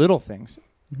 down to little things.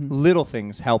 Little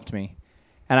things helped me.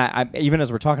 And I even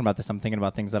as we're talking about this, I'm thinking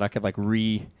about things that I could like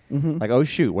like, oh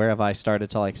shoot, where have I started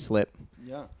to like slip?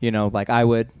 Yeah. Like I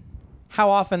would, how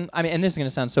often, I mean, and this is going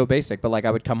to sound so basic, but like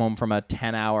I would come home from a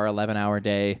 10-hour, 11-hour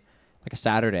day, like a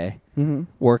Saturday,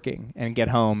 working, and get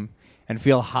home and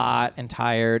feel hot and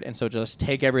tired. And so just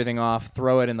take everything off,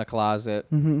 throw it in the closet,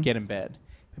 get in bed.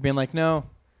 But being like, no,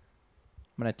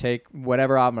 I'm going to take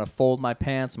whatever, I'm going to fold my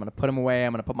pants, I'm going to put them away,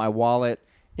 I'm going to put my wallet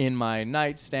in my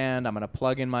nightstand, I'm going to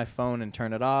plug in my phone and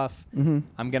turn it off. I'm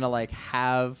going to like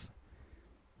have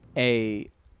an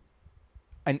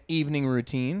evening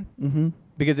routine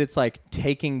because it's like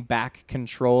taking back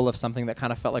control of something that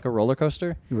kind of felt like a roller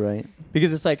coaster. Right.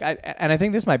 Because it's like, and I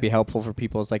think this might be helpful for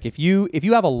people. It's like if you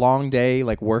have a long day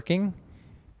like working,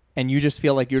 and you just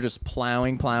feel like you're just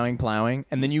plowing,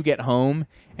 and then you get home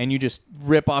and you just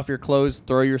rip off your clothes,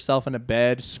 throw yourself in a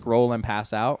bed, scroll, and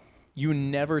pass out. You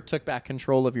never took back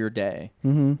control of your day.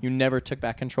 Mm-hmm. You never took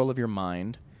back control of your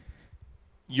mind.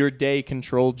 Your day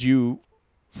controlled you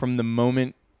from the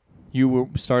moment you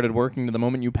started working to the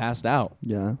moment you passed out.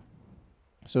 Yeah.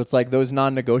 So it's like those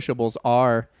non-negotiables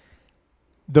are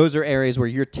areas where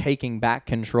you're taking back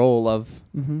control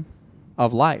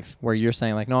of life, where you're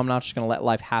saying like, no, I'm not just going to let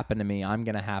life happen to me. I'm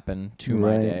going to happen to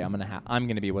my day. I'm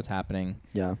going to be what's happening.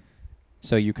 Yeah.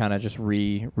 So you kind of just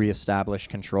reestablish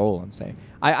control and say,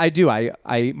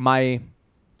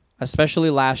 especially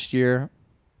last year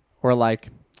or like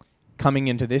coming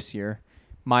into this year,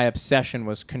 my obsession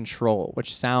was control,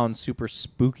 which sounds super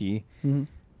spooky.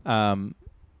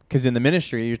 Because in the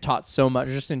ministry, you're taught so much,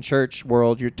 just in church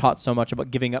world, you're taught so much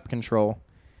about giving up control.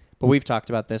 But we've talked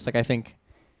about this. Like, I think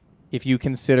if you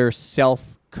consider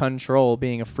self-control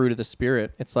being a fruit of the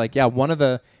Spirit, it's like, yeah, one of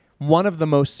the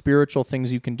most spiritual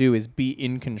things you can do is be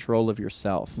in control of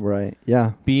yourself. Right.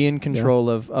 Yeah. Be in control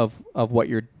of what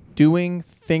you're doing,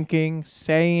 thinking,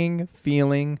 saying,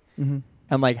 feeling,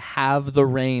 and like have the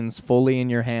reins fully in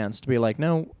your hands to be like,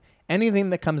 no, anything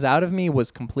that comes out of me was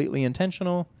completely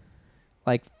intentional.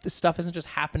 Like, this stuff isn't just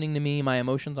happening to me. My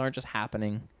emotions aren't just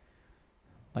happening.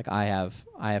 Like, I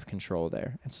have control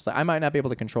there. And so it's like, I might not be able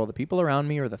to control the people around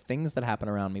me or the things that happen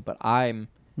around me, but I'm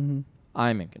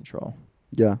in control.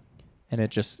 Yeah. And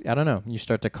it just, I don't know, you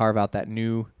start to carve out that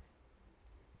new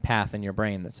path in your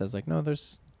brain that says like, no,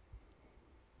 there's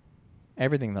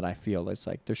everything that I feel. It's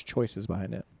like, there's choices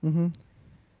behind it.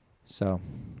 So.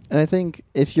 And I think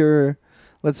if you're,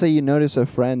 let's say you notice a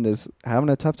friend is having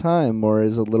a tough time or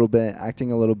is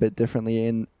acting a little bit differently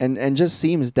and just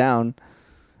seems down.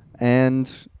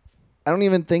 And I don't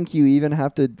even think you even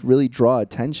have to really draw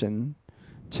attention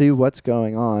to what's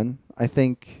going on. I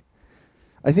think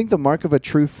the mark of a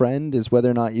true friend is whether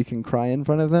or not you can cry in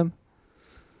front of them.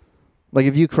 Like,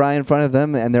 if you cry in front of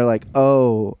them and they're like,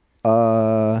 oh,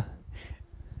 I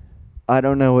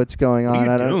don't know what's going on.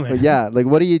 What are you doing? Yeah, like,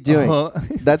 what are you doing?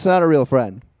 That's not a real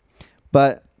friend.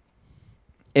 But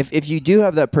if you do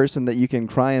have that person that you can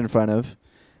cry in front of,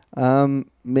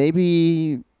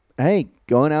 maybe, hey,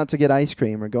 going out to get ice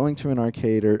cream or going to an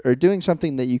arcade or doing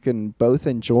something that you can both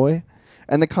enjoy,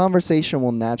 and the conversation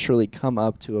will naturally come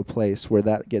up to a place where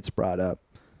that gets brought up.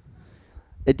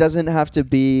 It doesn't have to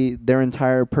be their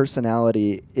entire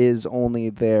personality is only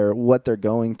what they're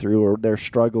going through or their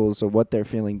struggles or what they're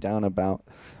feeling down about,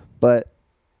 but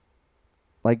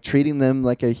like treating them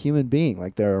like a human being,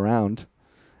 like they're around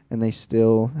and they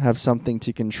still have something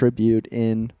to contribute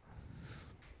in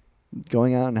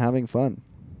going out and having fun.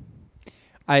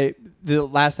 The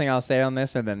last thing I'll say on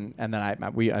this, and then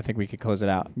I think we could close it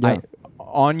out. Yeah.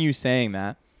 On you saying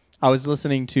that, I was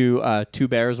listening to Two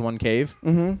Bears, One Cave,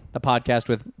 the podcast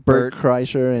with Bert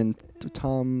Kreischer and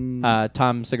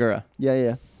Tom Segura.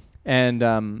 Yeah.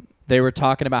 And they were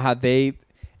talking about how it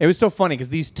was so funny because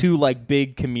these two like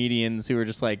big comedians who were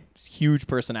just like huge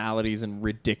personalities and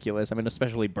ridiculous. I mean,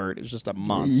 especially Bert is just a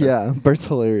monster. Yeah, Bert's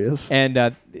hilarious.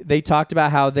 And they talked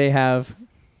about how they have.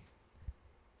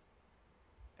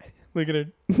 Look at her.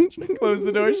 Close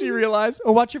the door. She realized.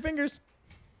 Oh, watch your fingers.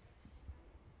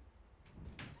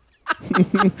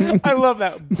 I love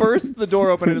that. Burst the door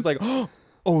open and it's like, oh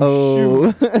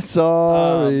shoot.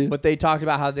 Sorry. But they talked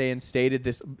about how they instated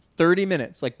this 30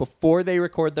 minutes, like before they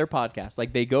record their podcast.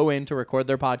 Like they go in to record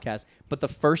their podcast, but the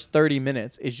first 30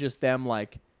 minutes is just them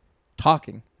like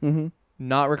talking,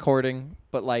 not recording,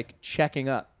 but like checking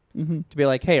up to be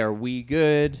like, hey, are we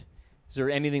good? Is there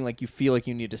anything like you feel like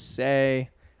you need to say?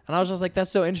 And I was just like,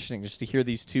 that's so interesting just to hear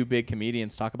these two big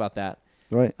comedians talk about that.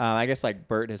 Right. I guess like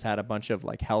Bert has had a bunch of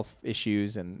like health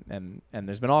issues and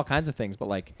there's been all kinds of things, but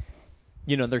like,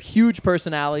 you know, they're huge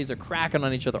personalities. They're cracking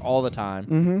on each other all the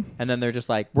time. And then they're just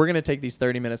like, we're going to take these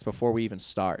 30 minutes before we even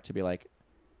start to be like,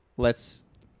 let's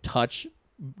touch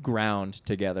ground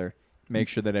together, make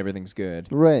sure that everything's good.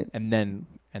 Right. And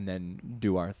then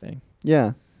do our thing.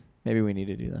 Yeah. Maybe we need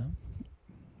to do that.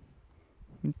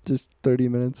 Just 30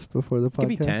 minutes before the podcast. Could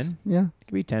be 10. Yeah. It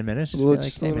could be 10 minutes. Just a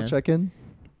little check-in.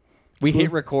 We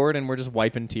hit record and we're just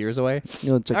wiping tears away.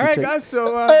 All right, guys.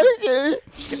 So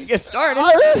just gonna get started.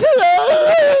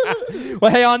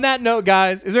 Well, hey, on that note,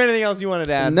 guys, is there anything else you wanted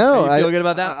to add? No, you feel good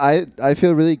about that? I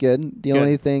feel really good. The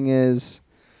only thing is,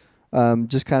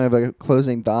 just kind of a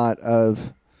closing thought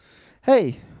of,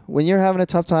 hey, when you're having a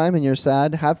tough time and you're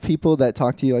sad, have people that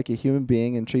talk to you like a human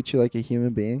being and treat you like a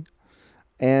human being,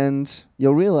 and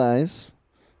you'll realize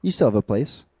you still have a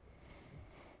place.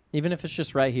 Even if it's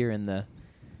just right here in the.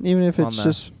 Even if it's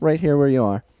just right here where you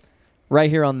are.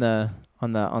 Right here on the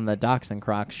on the Docks and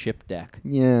Crocs ship deck.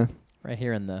 Yeah. Right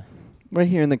here in the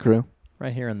crew.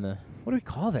 Right here in the. What do we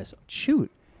call this?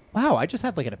 Shoot! Wow! I just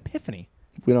had like an epiphany.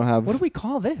 We don't have. What do we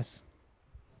call this?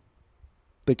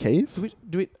 The cave?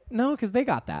 Do we? No, because they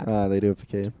got that. They do have the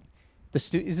cave.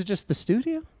 Is it just the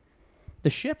studio? The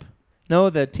ship? No,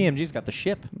 the TMG's got the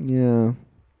ship. Yeah.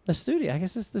 The studio. I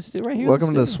guess it's the studio right here.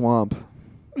 Welcome to the swamp.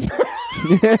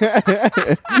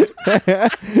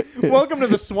 Welcome to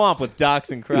the swamp with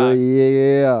Docks and Crocs.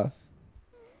 Yeah.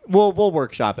 We'll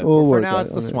workshop it. We'll For work now, on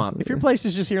it's it. the swamp. If your place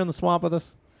is just here in the swamp with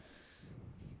us,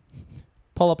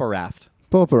 pull up a raft.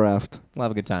 Pull up a raft. We'll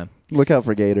have a good time. Look out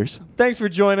for gators. Thanks for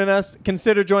joining us.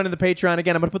 Consider joining the Patreon.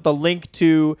 Again, I'm going to put the link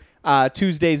to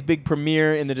Tuesday's big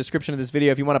premiere in the description of this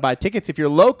video if you want to buy tickets. If you're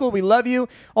local, we love you.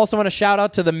 Also want to shout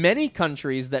out to the many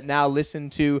countries that now listen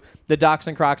to the Docks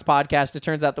and Crocs podcast. It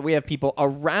turns out that we have people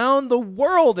around the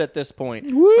world at this point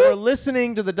who are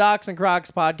listening to the Docks and Crocs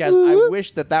podcast. I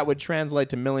wish that would translate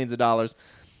to millions of dollars.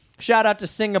 Shout out to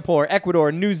Singapore,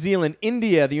 Ecuador, New Zealand,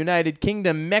 India, the United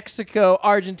Kingdom, Mexico,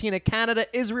 Argentina, Canada,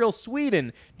 Israel,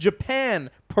 Sweden,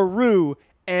 Japan, Peru,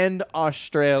 and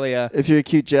Australia. If you're a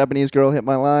cute Japanese girl, hit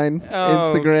my line.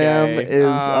 Instagram is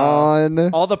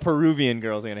on. All the Peruvian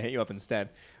girls are going to hit you up instead.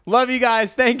 Love you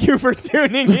guys. Thank you for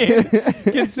tuning in.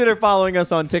 Consider following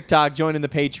us on TikTok, joining the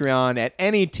Patreon at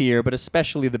any tier, but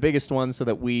especially the biggest one so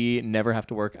that we never have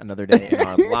to work another day in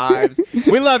our lives.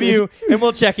 We love you, and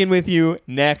we'll check in with you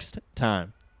next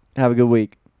time. Have a good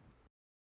week.